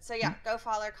 love it. So yeah, go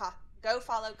follow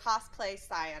Cosplay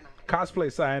Cyanide.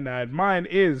 Cosplay Cyanide. Mine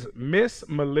is Miss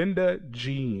Melinda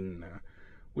Jean.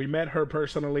 We met her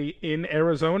personally in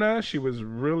Arizona. She was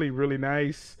really, really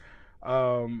nice.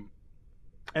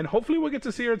 And hopefully we'll get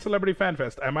to see her at Celebrity Fan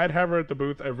Fest. I might have her at the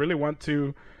booth. I really want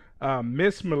to.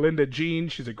 Miss Melinda Jean.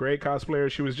 She's a great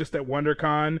cosplayer. She was just at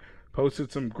WonderCon.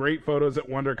 Posted some great photos at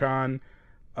WonderCon.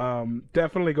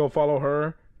 Definitely go follow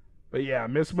her. But yeah,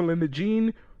 Miss Melinda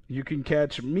Jean. You can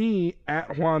catch me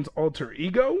at Juan's Alter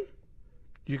Ego.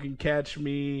 You can catch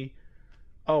me,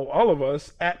 all of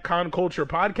us, at Con Culture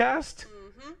Podcast.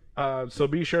 So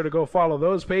be sure to go follow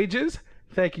those pages.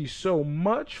 Thank you so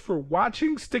much for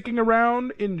watching, sticking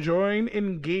around, enjoying,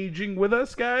 engaging with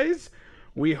us, guys.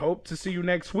 We hope to see you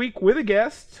next week with a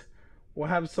guest. We'll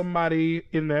have somebody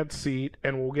in that seat,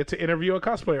 and we'll get to interview a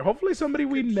cosplayer. Hopefully somebody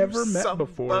we never met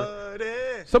before.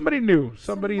 Somebody new.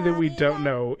 Somebody that we don't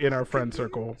know in our friend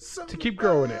circle to keep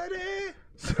growing it.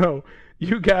 So,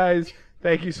 you guys,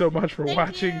 thank you so much for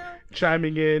watching,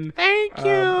 chiming in. Thank you.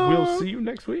 We'll see you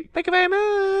next week. Thank you very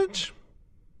much.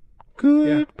 Yeah,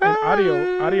 Goodbye.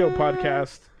 and audio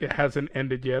podcast, it hasn't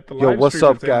ended yet. The Yo, live what's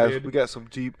stream up, has guys? ended. We got some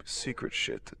deep secret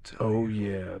shit to tell Oh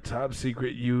you. yeah, top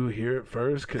secret. You hear it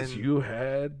first because And- you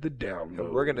had the download. And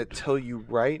we're gonna tell you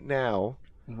right now,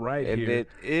 right and here. it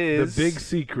is The big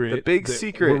secret. The big that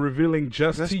secret. We're revealing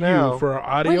just Just to now. you for our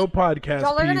audio Wait, podcast.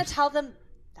 Y'all are gonna peeps. tell them.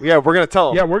 Yeah, we're gonna tell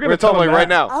them. Yeah, we're gonna tell tell them them right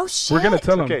that. now. Oh shit! We're gonna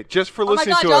tell them. Okay, just for Oh my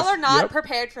listening god, to y'all us. are not Yep.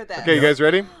 prepared for this. Okay, you guys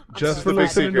ready? Just is for the big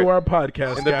listening secret. to our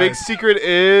podcast, And the guys. big secret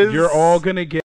is You're all gonna get